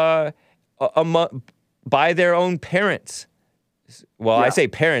throughout by their own parents. Well, I say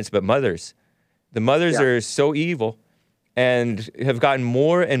parents, but mothers. The mothers are so evil and have gotten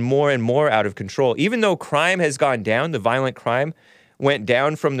more and more and more out of control. Even though crime has gone down, the violent crime went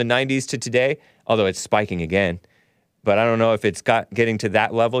down from the 90s to today, although it's spiking again. But I don't know if it's getting to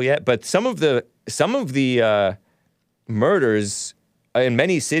that level yet. But some of the murders in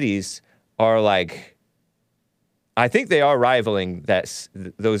many cities are like, I think they are rivaling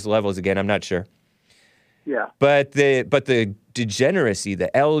those levels again. I'm not sure. Yeah. But the degeneracy, the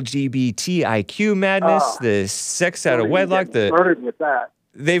LGBTIQ madness, the sex out of wedlock, started with that.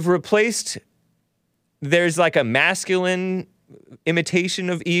 They've replaced. There's like a masculine imitation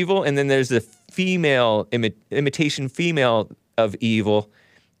of evil, and then there's the female imitation female of evil,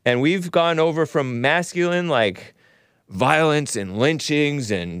 and we've gone over from masculine, like violence and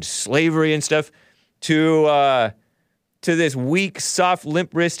lynchings and slavery and stuff to this weak, soft,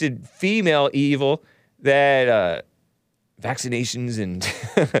 limp-wristed female evil that vaccinations and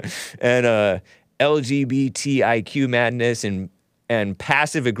and LGBTIQ madness and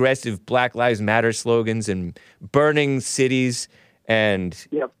passive-aggressive Black Lives Matter slogans and burning cities and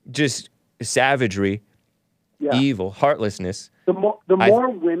just savagery, evil, heartlessness. The more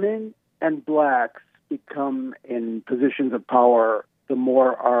women and blacks become in positions of power, the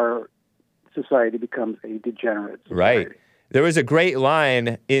more our society becomes a degenerate society. Right. There was a great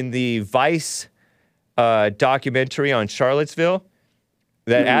line in the Vice documentary on Charlottesville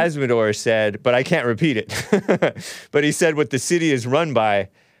that Asmodor said, but I can't repeat it. But he said what the city is run by,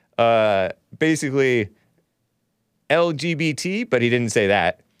 basically LGBT, but he didn't say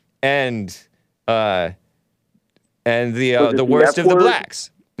that, and the worst of the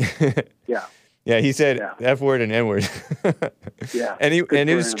blacks. Yeah, he said F word and N word. And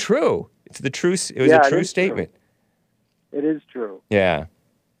it was true. It's the true. It was a true statement. True. It is true. Yeah.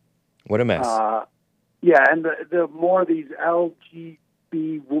 What a mess. And the more these LGBT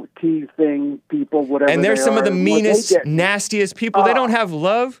people, whatever. And they're some of the meanest, get, nastiest people. They don't have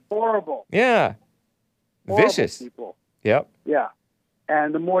love. Horrible. Yeah. Horrible Vicious. People. Yep. Yeah.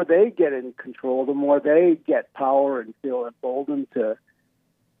 And the more they get in control, the more they get power and feel emboldened to,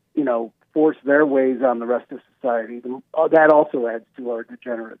 force their ways on the rest of society. That also adds to our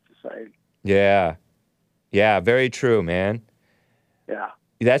degenerate society. Yeah. Yeah, very true, man. Yeah.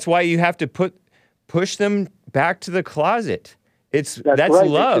 That's why you have to push them back to the closet. That's right.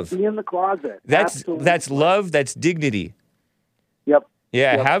 love. They should be in the closet. That's love. That's dignity. Yep.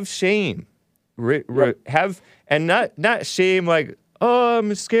 Yeah. Yep. Have shame. Have and not shame like, oh,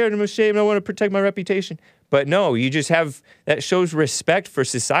 I'm scared. I'm ashamed. I want to protect my reputation. But no, you just have that shows respect for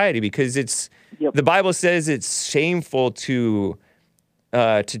society because the Bible says it's shameful to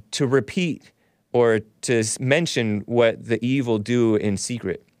repeat or to mention what the evil do in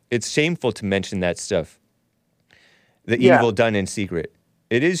secret. It's shameful to mention that stuff. The evil done in secret.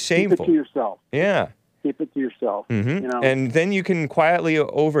 It is shameful. Keep it to yourself. Yeah. Keep it to yourself. Mm-hmm. And then you can quietly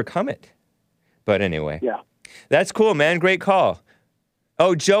overcome it. But anyway. Yeah. That's cool, man. Great call.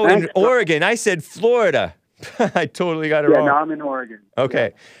 Oh, Joe in Oregon. I said Florida. I totally got it wrong. Yeah, no, I'm in Oregon.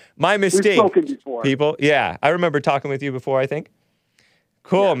 Okay. Yeah. My mistake. We've spoken before. People. Yeah. I remember talking with you before, I think.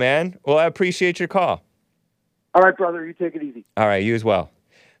 Cool, man. Well, I appreciate your call. All right, brother. You take it easy. All right. You as well.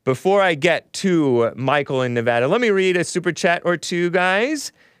 Before I get to Michael in Nevada, let me read a super chat or two,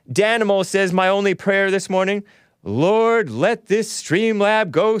 guys. Danimal says, my only prayer this morning, Lord, let this Streamlab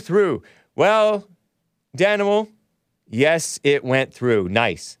go through. Well, Danimal, yes, it went through.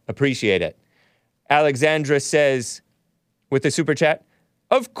 Nice. Appreciate it. Alexandra says, with the super chat,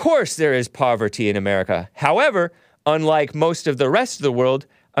 of course there is poverty in America. However, unlike most of the rest of the world,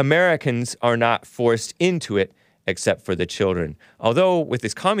 Americans are not forced into it except for the children. Although with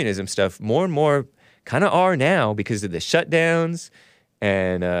this communism stuff, more and more kind of are now because of the shutdowns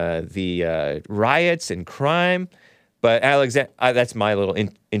and the riots and crime. But that's my little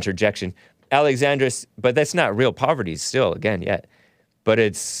interjection. Alexandra, but that's not real poverty still, again, yet. But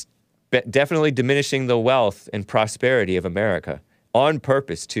it's definitely diminishing the wealth and prosperity of America. On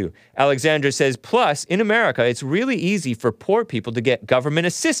purpose, too. Alexandra says, plus, in America, it's really easy for poor people to get government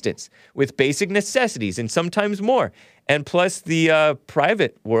assistance with basic necessities and sometimes more. And plus, the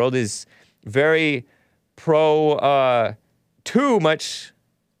private world is very too much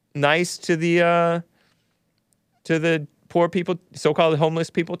nice to the poor people, so-called homeless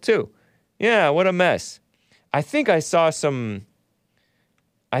people, too. Yeah, what a mess. I think I saw some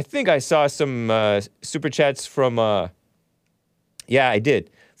super chats from... Yeah, I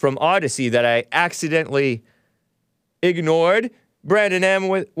did. From Odyssey that I accidentally ignored. Brandon M.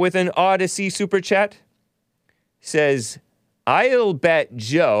 with an Odyssey super chat says, I'll bet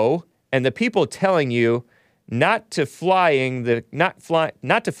Joe and the people telling you not to fly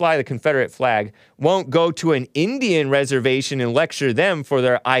the Confederate flag won't go to an Indian reservation and lecture them for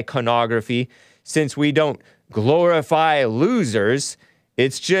their iconography since we don't glorify losers.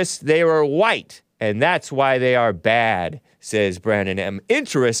 It's just they were white and that's why they are bad. Says Brandon M.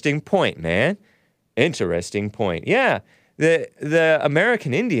 Interesting point, man. Interesting point. Yeah, the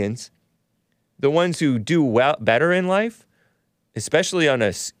American Indians, the ones who do better in life, especially on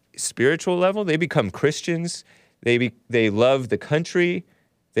a spiritual level, they become Christians. They love the country.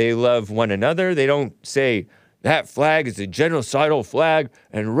 They love one another. They don't say, that flag is a genocidal flag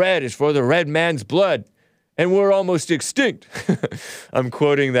and red is for the red man's blood and we're almost extinct. I'm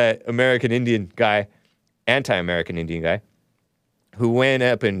quoting that American Indian guy, anti-American Indian guy. who went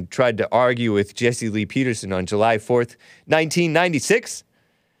up and tried to argue with Jesse Lee Peterson on July 4th, 1996,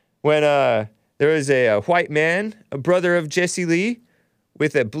 when there was a white man, a brother of Jesse Lee,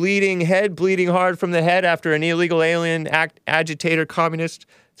 with a bleeding head, bleeding hard from the head after an illegal alien agitator communist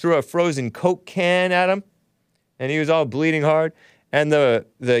threw a frozen Coke can at him, and he was all bleeding hard. And the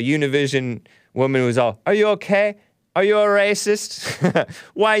Univision woman was all, "Are you okay? Are you a racist?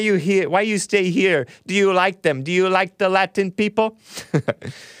 Why you here? Why you stay here? Do you like them? Do you like the Latin people?"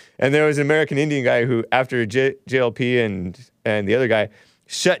 And there was an American Indian guy who, after JLP and the other guy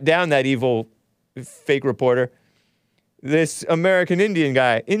shut down that evil fake reporter, this American Indian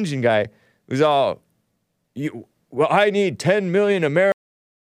guy was all, well, I need 10 million Americans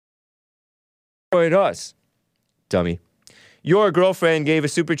to join us. Dummy. Your girlfriend gave a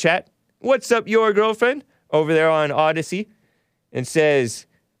super chat. What's up, your girlfriend? Over there on Odyssey. And says,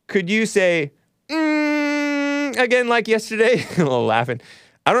 could you say, again like yesterday? A little laughing.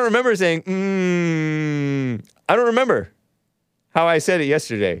 I don't remember saying, I don't remember how I said it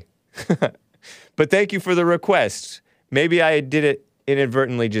yesterday. But thank you for the request. Maybe I did it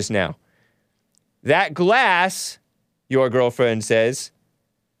inadvertently just now. That glass, your girlfriend says,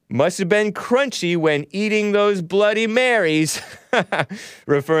 must have been crunchy when eating those Bloody Marys.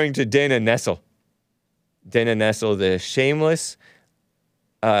 Referring to Dana Nessel. Dana Nessel, the shameless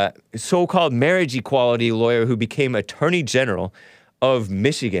so-called marriage equality lawyer who became Attorney General of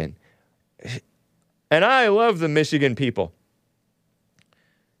Michigan. And I love the Michigan people.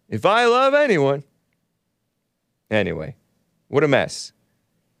 If I love anyone. Anyway, what a mess.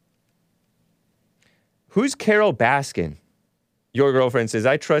 Who's Carol Baskin? Your girlfriend says,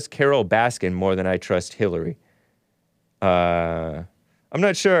 I trust Carol Baskin more than I trust Hillary. I'm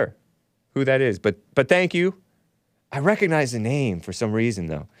not sure who that is, but thank you. I recognize the name for some reason,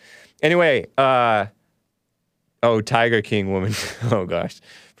 though. Anyway, Tiger King woman. Oh, gosh,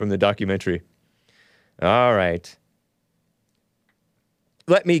 from the documentary. All right.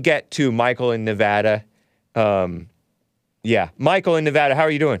 Let me get to Michael in Nevada. Michael in Nevada, how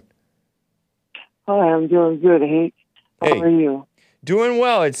are you doing? Hi, I'm doing good, Hank. How are you? Doing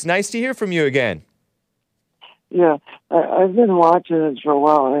well. It's nice to hear from you again. Yeah, I've been watching this for a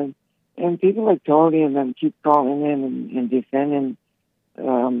while, and people like Tony and them keep calling in and defending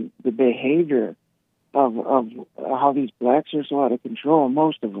the behavior of how these blacks are so out of control.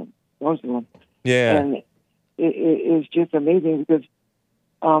 Most of them. Yeah. And it's just amazing because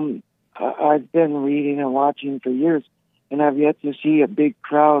I've been reading and watching for years, and I've yet to see a big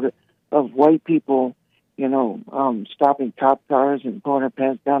crowd of white people, stopping cop cars and pulling their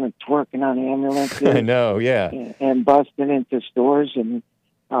pants down and twerking on ambulances. I know, yeah. And busting into stores. And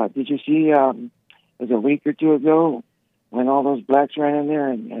did you see, it was a week or two ago, when all those blacks ran in there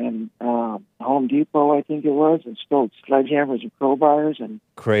and Home Depot, I think it was, and stole sledgehammers and crowbars. And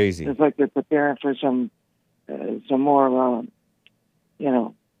crazy. It's like they're preparing for some more,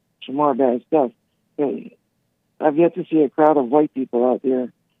 some more bad stuff. But I've yet to see a crowd of white people out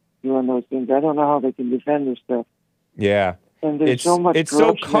there doing those things. I don't know how they can defend this stuff. Yeah. And there's so much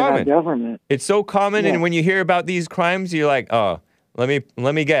corruption in our government. It's so common, and when you hear about these crimes, you're like, oh, let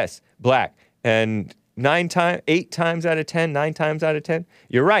me guess, black. And 8 times out of 10, 9 times out of 10,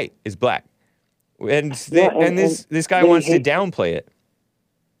 you're right, it's black. And this guy wants to downplay it.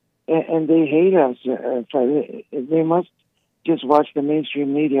 And they hate us. They must just watch the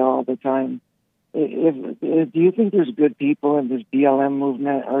mainstream media all the time. Do you think there's good people in this BLM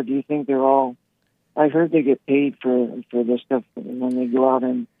movement, or do you think they're all? I heard they get paid for this stuff when they go out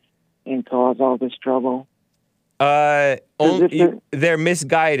and cause all this trouble. They're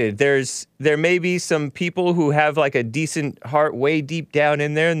misguided. There may be some people who have like a decent heart way deep down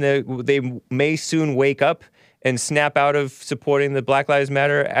in there, and they may soon wake up and snap out of supporting the Black Lives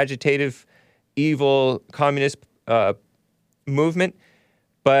Matter agitative, evil communist movement.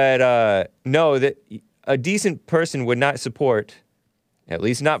 But no, that a decent person would not support, at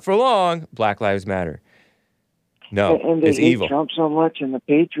least not for long, Black Lives Matter. No, and they it's hate evil. Trump so much and the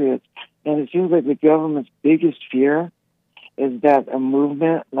Patriots. And it seems like the government's biggest fear is that a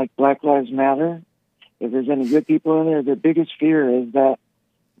movement like Black Lives Matter, if there's any good people in there, their biggest fear is that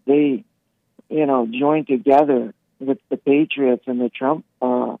they, join together with the Patriots and the Trump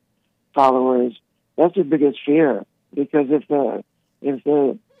followers. That's their biggest fear. Because if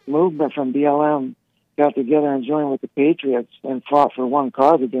the movement from BLM got together and joined with the Patriots and fought for one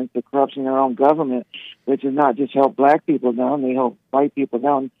cause against the corruption in their own government, which is not just help black people down, they help white people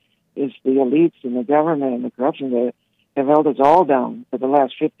down. It's the elites and the government and the corruption that have held us all down for the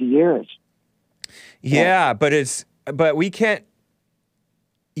last 50 years. Yeah, but we can't.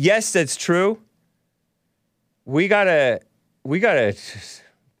 Yes, that's true. We gotta we gotta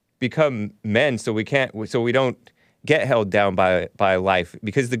become men so we don't get held down by life,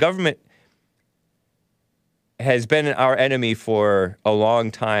 because the government has been our enemy for a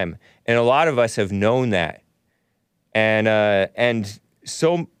long time, and a lot of us have known that, and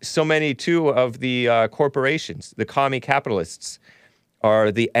so many too of the corporations, the commie capitalists,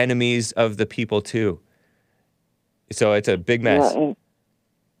 are the enemies of the people too. So it's a big mess. Yeah, and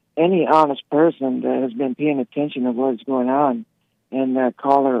any honest person that has been paying attention to what's going on, and that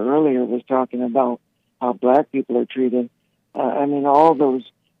caller earlier was talking about how black people are treated. I mean, all those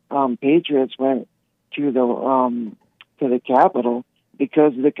patriots went to the Capitol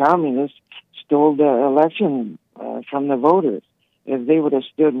because the communists stole the election from the voters. If they would have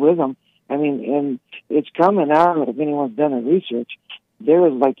stood with them, I mean, and it's coming out, if anyone's done the research, there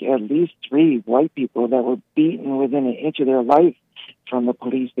was like at least 3 white people that were beaten within an inch of their life from the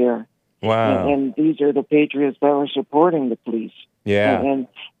police there. Wow. And these are the patriots that were supporting the police. Yeah. And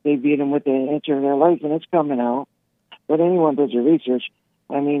they beat them within an inch of their life, and it's coming out. But anyone does your research,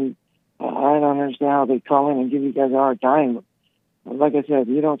 I mean, I don't understand how they call in and give you guys a hard time. Like I said,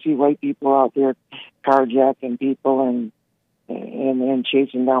 you don't see white people out there carjacking people and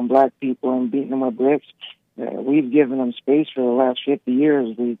chasing down black people and beating them with bricks. We've given them space for the last 50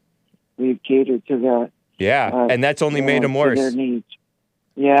 years. We've catered to that. Yeah, and that's only made them worse. Their needs.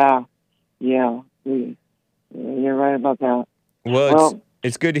 Yeah. You're right about that. Well,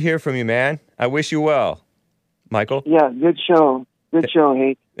 it's good to hear from you, man. I wish you well, Michael. Yeah, good show. Good show,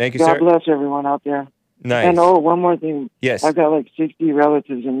 Hank. Thank you, God sir. bless everyone out there. Nice. And one more thing. Yes. I've got like 60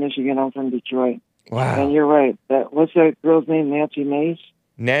 relatives in Michigan. I'm from Detroit. Wow. And you're right. What's that girl's name? Nancy Mace?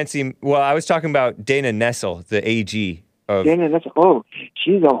 Nancy, well, I was talking about Dana Nessel, the AG of... Dana Nessel. Oh,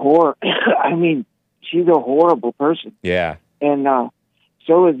 she's a horror. I mean, she's a horrible person. Yeah. And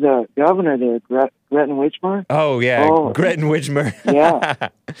so is the governor there, Gretchen Whitmer. Oh, yeah, Gretchen Whitmer.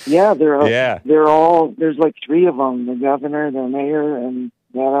 Yeah, they're all, there's like 3 of them, the governor, the mayor, and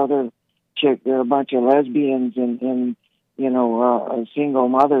that other chick. They're a bunch of lesbians and single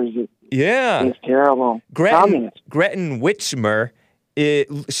mothers. Yeah. It's terrible. Gretchen Whitmer,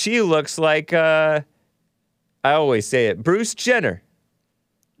 she looks like, I always say it, Bruce Jenner.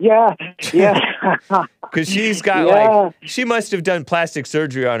 Yeah. Because she's got she must have done plastic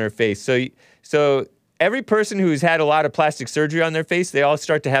surgery on her face. So every person who's had a lot of plastic surgery on their face, they all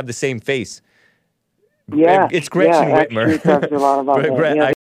start to have the same face. Yeah. It's Gretchen Whitmer. She talks a lot about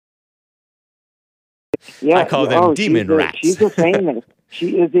that. I call them demon rats. She's a saintess.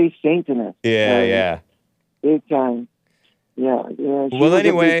 She is a saintess. Yeah. Big time. Yeah. She was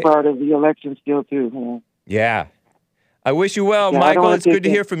anyway, a big part of the election still, too. Yeah. I wish you well, Michael. It's good to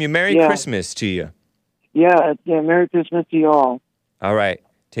hear from you. Merry Christmas to you. Yeah, Merry Christmas to you all. All right.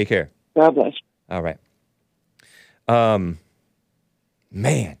 Take care. God bless. All right.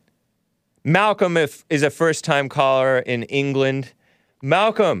 Man. Malcolm is a first-time caller in England.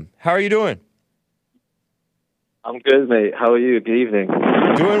 Malcolm, how are you doing? I'm good, mate. How are you? Good evening.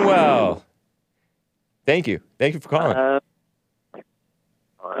 Doing well. Thank you. Thank you for calling.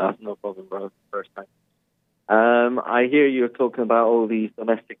 That's no problem, bro. First time. I hear you're talking about all these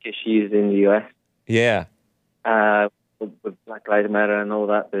domestic issues in the U.S. Yeah. With Black Lives Matter and all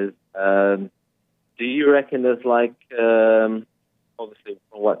that. Do you reckon there's obviously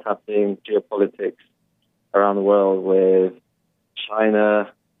from what's happening geopolitics around the world with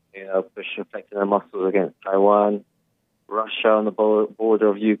China, flexing their muscles against Taiwan, Russia on the border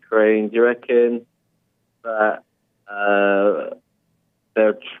of Ukraine, do you reckon that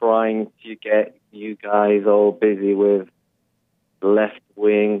they're trying to get you guys all busy with left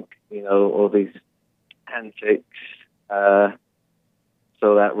wing, all these antics,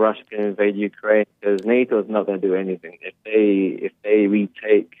 so that Russia can invade Ukraine? Because NATO is not going to do anything. If they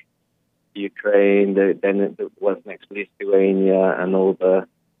retake Ukraine, then what's next? Lithuania and all the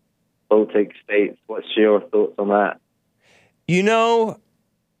Baltic states. What's your thoughts on that?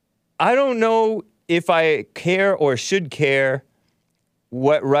 I don't know if I care or should care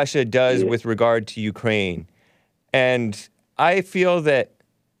what Russia does with regard to Ukraine. And I feel that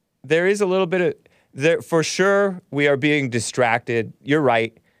there is a little bit of, for sure, we are being distracted. You're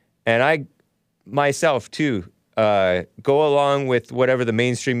right. And I, myself, too, go along with whatever the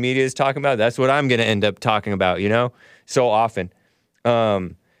mainstream media is talking about. That's what I'm going to end up talking about, so often.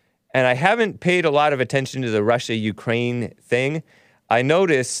 And I haven't paid a lot of attention to the Russia-Ukraine thing. I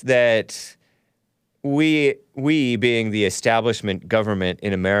notice that we being the establishment government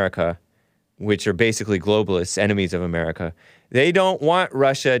in America, which are basically globalists, enemies of America, they don't want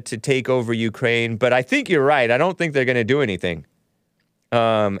Russia to take over Ukraine, but I think you're right. I don't think they're going to do anything.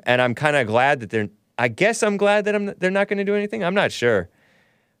 And I'm kind of glad that I guess I'm glad that they're not going to do anything. I'm not sure.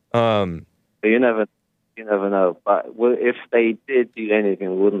 But you never know. But if they did do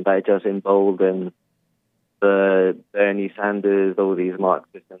anything, wouldn't that just embolden the Bernie Sanders, all these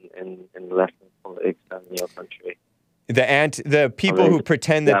Marxists in Western politics and in your country? The people who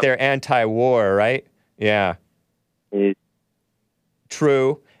pretend that they're anti-war, right? Yeah.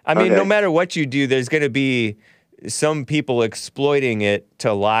 True. I mean, no matter what you do, there's going to be some people exploiting it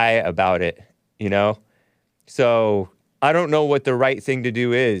to lie about it, you know? So I don't know what the right thing to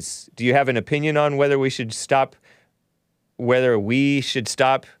do is. Do you have an opinion on whether we should stop Russia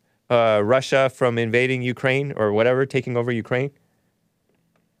from invading Ukraine or whatever, taking over Ukraine?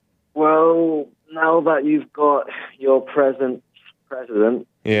 Well, now that you've got your present president,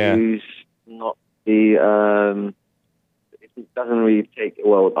 who's not the, it doesn't really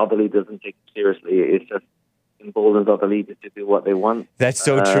other leaders doesn't take it seriously. It's just emboldens other leaders to do what they want. That's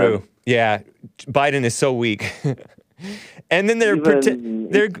so true. Yeah, Biden is so weak. And then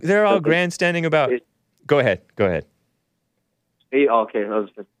they're all grandstanding about. Go ahead.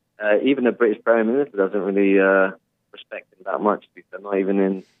 Even the British Prime Minister doesn't really respect him that much. They're not even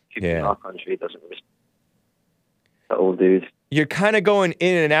in our country. Doesn't respect that old dude. You're kind of going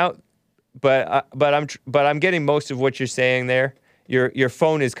in and out, but I'm getting most of what you're saying there. Your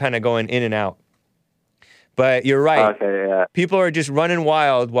phone is kind of going in and out. But you're right. Okay, yeah. People are just running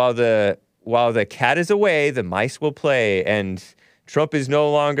wild while the cat is away, the mice will play, and Trump is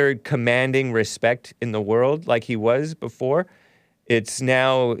no longer commanding respect in the world like he was before. It's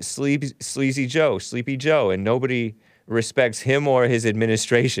now Sleepy Joe, and nobody respects him or his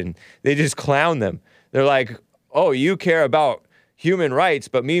administration. They just clown them. They're like, oh, you care about human rights,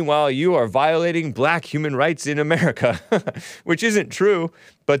 but meanwhile, you are violating black human rights in America, which isn't true,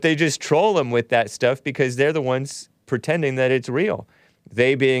 but they just troll them with that stuff because they're the ones pretending that it's real.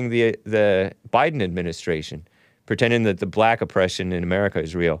 They being the Biden administration, pretending that the black oppression in America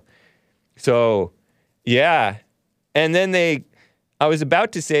is real. So, yeah. And then I was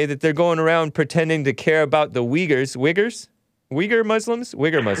about to say that they're going around pretending to care about the Uyghur Muslims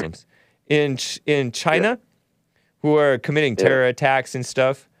in China, who are committing terror attacks and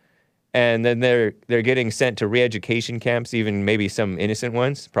stuff. And then they're getting sent to re-education camps, even maybe some innocent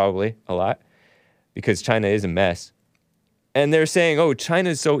ones, probably a lot, because China is a mess. And they're saying, oh,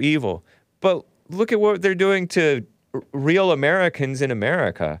 China's so evil. But look at what they're doing to real Americans in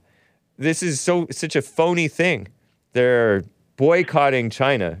America. This is such a phony thing. They're boycotting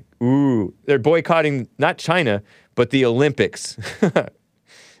China. Ooh, they're boycotting not China, but the Olympics.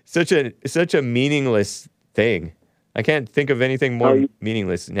 Such a meaningless thing. I can't think of anything more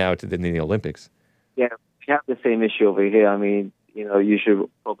meaningless now than the Olympics. Yeah, we have the same issue over here. I mean, you should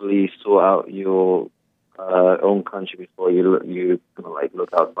probably sort out your own country before you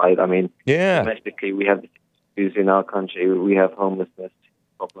look outside. I mean, domestically, we have issues in our country. We have homelessness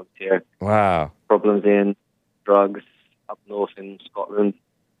problems here. Wow. Problems in drugs up north in Scotland.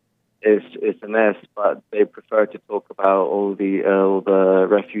 It's a mess, but they prefer to talk about all the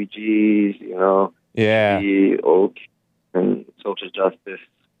refugees, and social justice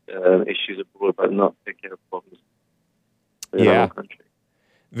issues abroad, but not take care of problems in our country.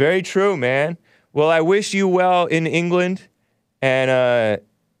 Very true, man. Well, I wish you well in England, and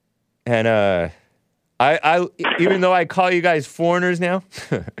I even though I call you guys foreigners now,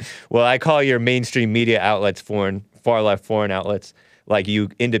 well, I call your mainstream media outlets foreign, far left foreign outlets, like you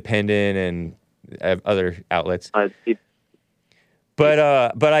independent and other outlets. But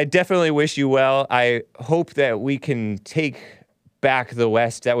I definitely wish you well. I hope that we can take back the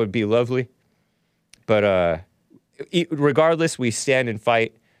West. That would be lovely. But regardless, we stand and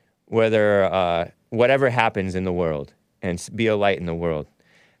fight, whether whatever happens in the world, and be a light in the world.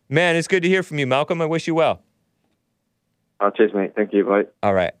 Man, it's good to hear from you, Malcolm. I wish you well. Cheers, mate. Thank you. Bye.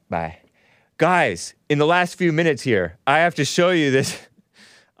 All right. Bye. Guys, in the last few minutes here, I have to show you this.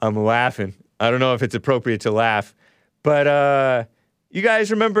 I'm laughing. I don't know if it's appropriate to laugh, but you guys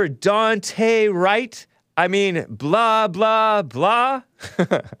remember Dante Wright? I mean, blah, blah, blah.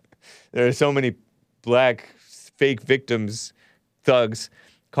 There are so many black fake victims, thugs,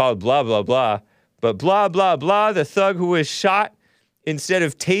 called blah, blah, blah. But blah, blah, blah, the thug who was shot instead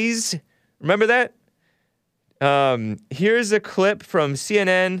of tased. Remember that? Here's a clip from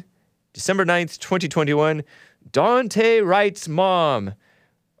CNN, December 9th, 2021. Dante Wright's mom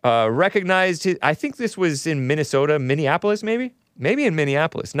recognized his, I think this was in Minnesota, Minneapolis maybe? Maybe in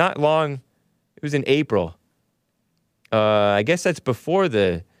Minneapolis. Not long. It was in April. I guess that's before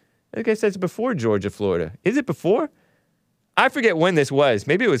Georgia, Florida. Is it before? I forget when this was.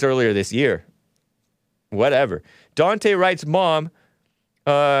 Maybe it was earlier this year. Whatever. Dante Wright's mom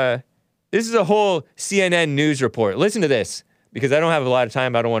This is a whole CNN news report. Listen to this, because I don't have a lot of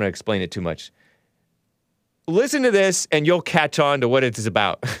time. I don't want to explain it too much. Listen to this, and you'll catch on to what it is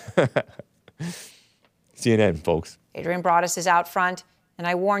about. CNN, folks. Adrienne Broadus is out front, and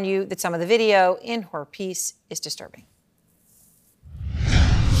I warn you that some of the video in her piece is disturbing.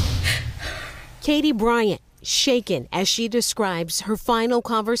 Katie Bryant, shaken as she describes her final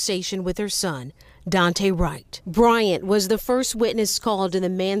conversation with her son, Dante Wright. Bryant was the first witness called in the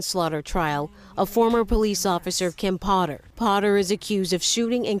manslaughter trial of former police officer Kim Potter. Potter is accused of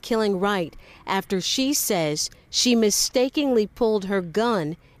shooting and killing Wright after she says she mistakenly pulled her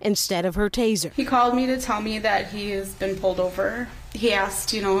gun instead of her taser. He called me to tell me that he has been pulled over. He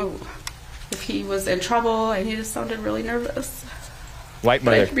asked, if he was in trouble, and he just sounded really nervous. White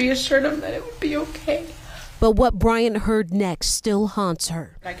mother. I reassured him that it would be okay. But what Bryant heard next still haunts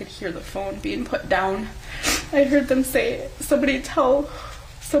her. I could hear the phone being put down. I heard them say, somebody tell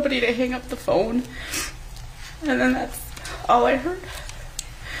somebody to hang up the phone. And then that's all I heard.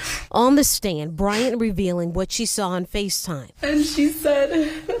 On the stand, Bryant revealing what she saw on FaceTime. And she said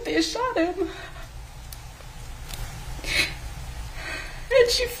that they shot him. And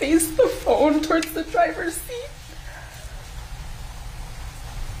she faced the phone towards the driver's seat.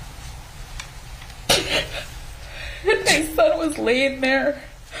 And my son was laying there.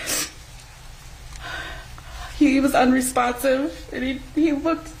 He was unresponsive, and he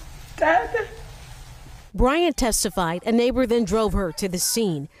looked dead. Bryant testified a neighbor then drove her to the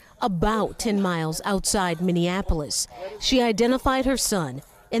scene, about 10 miles outside Minneapolis. She identified her son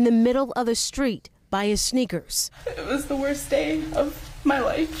in the middle of the street by his sneakers. It was the worst day of my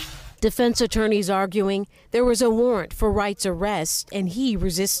life. Defense attorneys arguing there was a warrant for Wright's arrest and he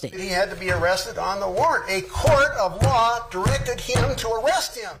resisting. He had to be arrested on the warrant. A court of law directed him to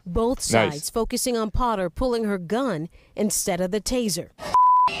arrest him. Both sides focusing on Potter pulling her gun instead of the taser.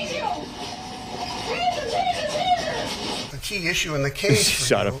 The key issue in the case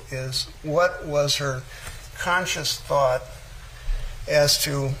for you is what was her conscious thought as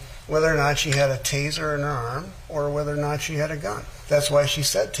to whether or not she had a taser in her arm or whether or not she had a gun. That's why she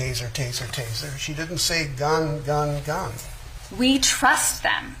said taser, taser, taser. She didn't say gun, gun, gun. We trust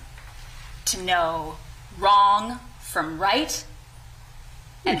them to know wrong from right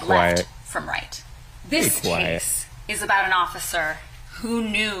and left from right. This case is about an officer who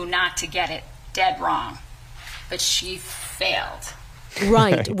knew not to get it dead wrong, but she failed.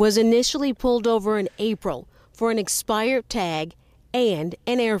 Wright was initially pulled over in April for an expired tag and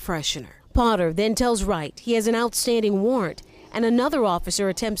an air freshener. Potter then tells Wright he has an outstanding warrant and another officer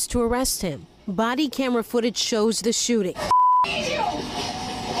attempts to arrest him. Body camera footage shows the shooting.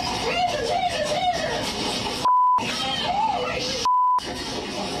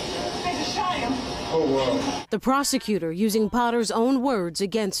 The prosecutor using Potter's own words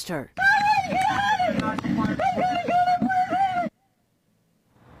against her.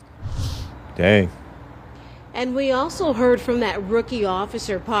 Dang. And we also heard from that rookie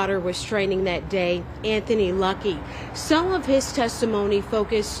officer Potter was training that day, Anthony Lucky. Some of his testimony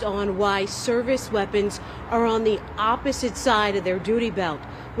focused on why service weapons are on the opposite side of their duty belt.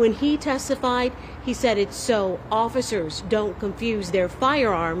 When he testified, he said it's so officers don't confuse their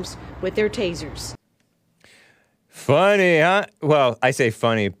firearms with their tasers. Funny, huh? Well, I say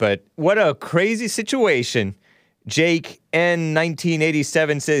funny, but what a crazy situation. Jake N.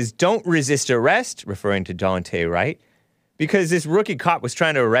 1987 says, don't resist arrest, referring to Dante Wright, because this rookie cop was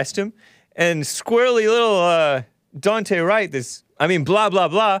trying to arrest him, and squirrely little Dante Wright, blah, blah,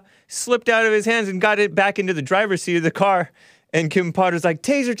 blah, slipped out of his hands and got it back into the driver's seat of the car, and Kim Potter's like,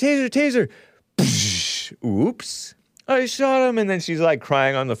 taser, taser, taser. Psh, oops, I shot him, and then she's like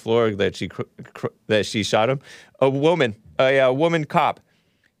crying on the floor that she shot him. A woman cop.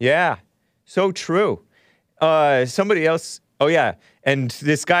 Yeah, so true. Somebody else, and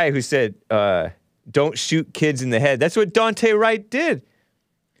this guy who said, don't shoot kids in the head. That's what Dante Wright did.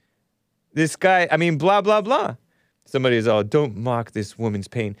 This guy, blah, blah, blah. Somebody's all, don't mock this woman's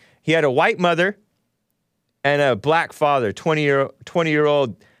pain. He had a white mother and a black father,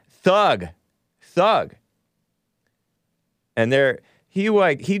 20-year-old thug. And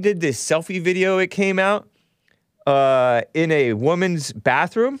he did this selfie video, it came out, in a woman's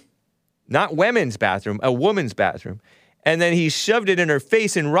bathroom. Not women's bathroom, a woman's bathroom. And then he shoved it in her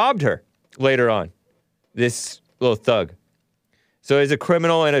face and robbed her later on. This little thug. So he's a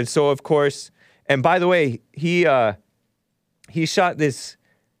criminal, and so of course, and by the way, he shot this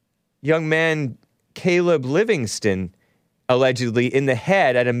young man, Caleb Livingston, allegedly in the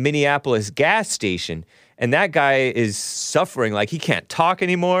head at a Minneapolis gas station. And that guy is suffering, like he can't talk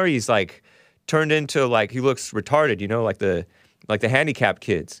anymore. He's like turned into he looks retarded, like the handicapped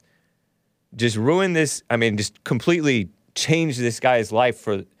kids. just ruin this. I mean, just completely change this guy's life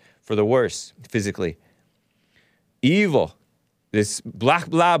for the worse physically. Evil. This blah,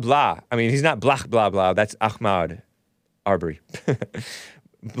 blah, blah. I mean, he's not blah, blah, blah. That's Ahmaud Arbery.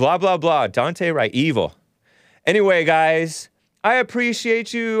 Blah, blah, blah. Dante Wright. Evil. Anyway, guys, I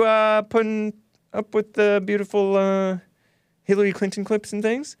appreciate you putting up with the beautiful Hillary Clinton clips and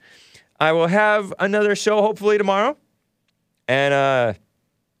things. I will have another show hopefully tomorrow. And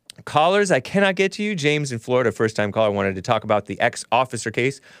callers, I cannot get to you. James in Florida, first-time caller, wanted to talk about the ex-officer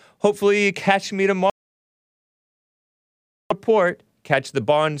case. Hopefully catch me tomorrow. Report. Catch the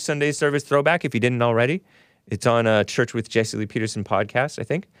Bond Sunday service throwback if you didn't already. It's on Church with Jesse Lee Peterson podcast, I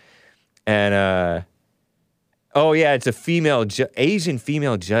think. And, oh, yeah, it's a female, Asian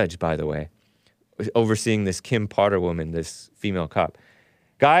female judge, by the way, overseeing this Kim Potter woman, this female cop.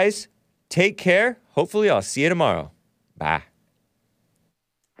 Guys, take care. Hopefully I'll see you tomorrow. Bye.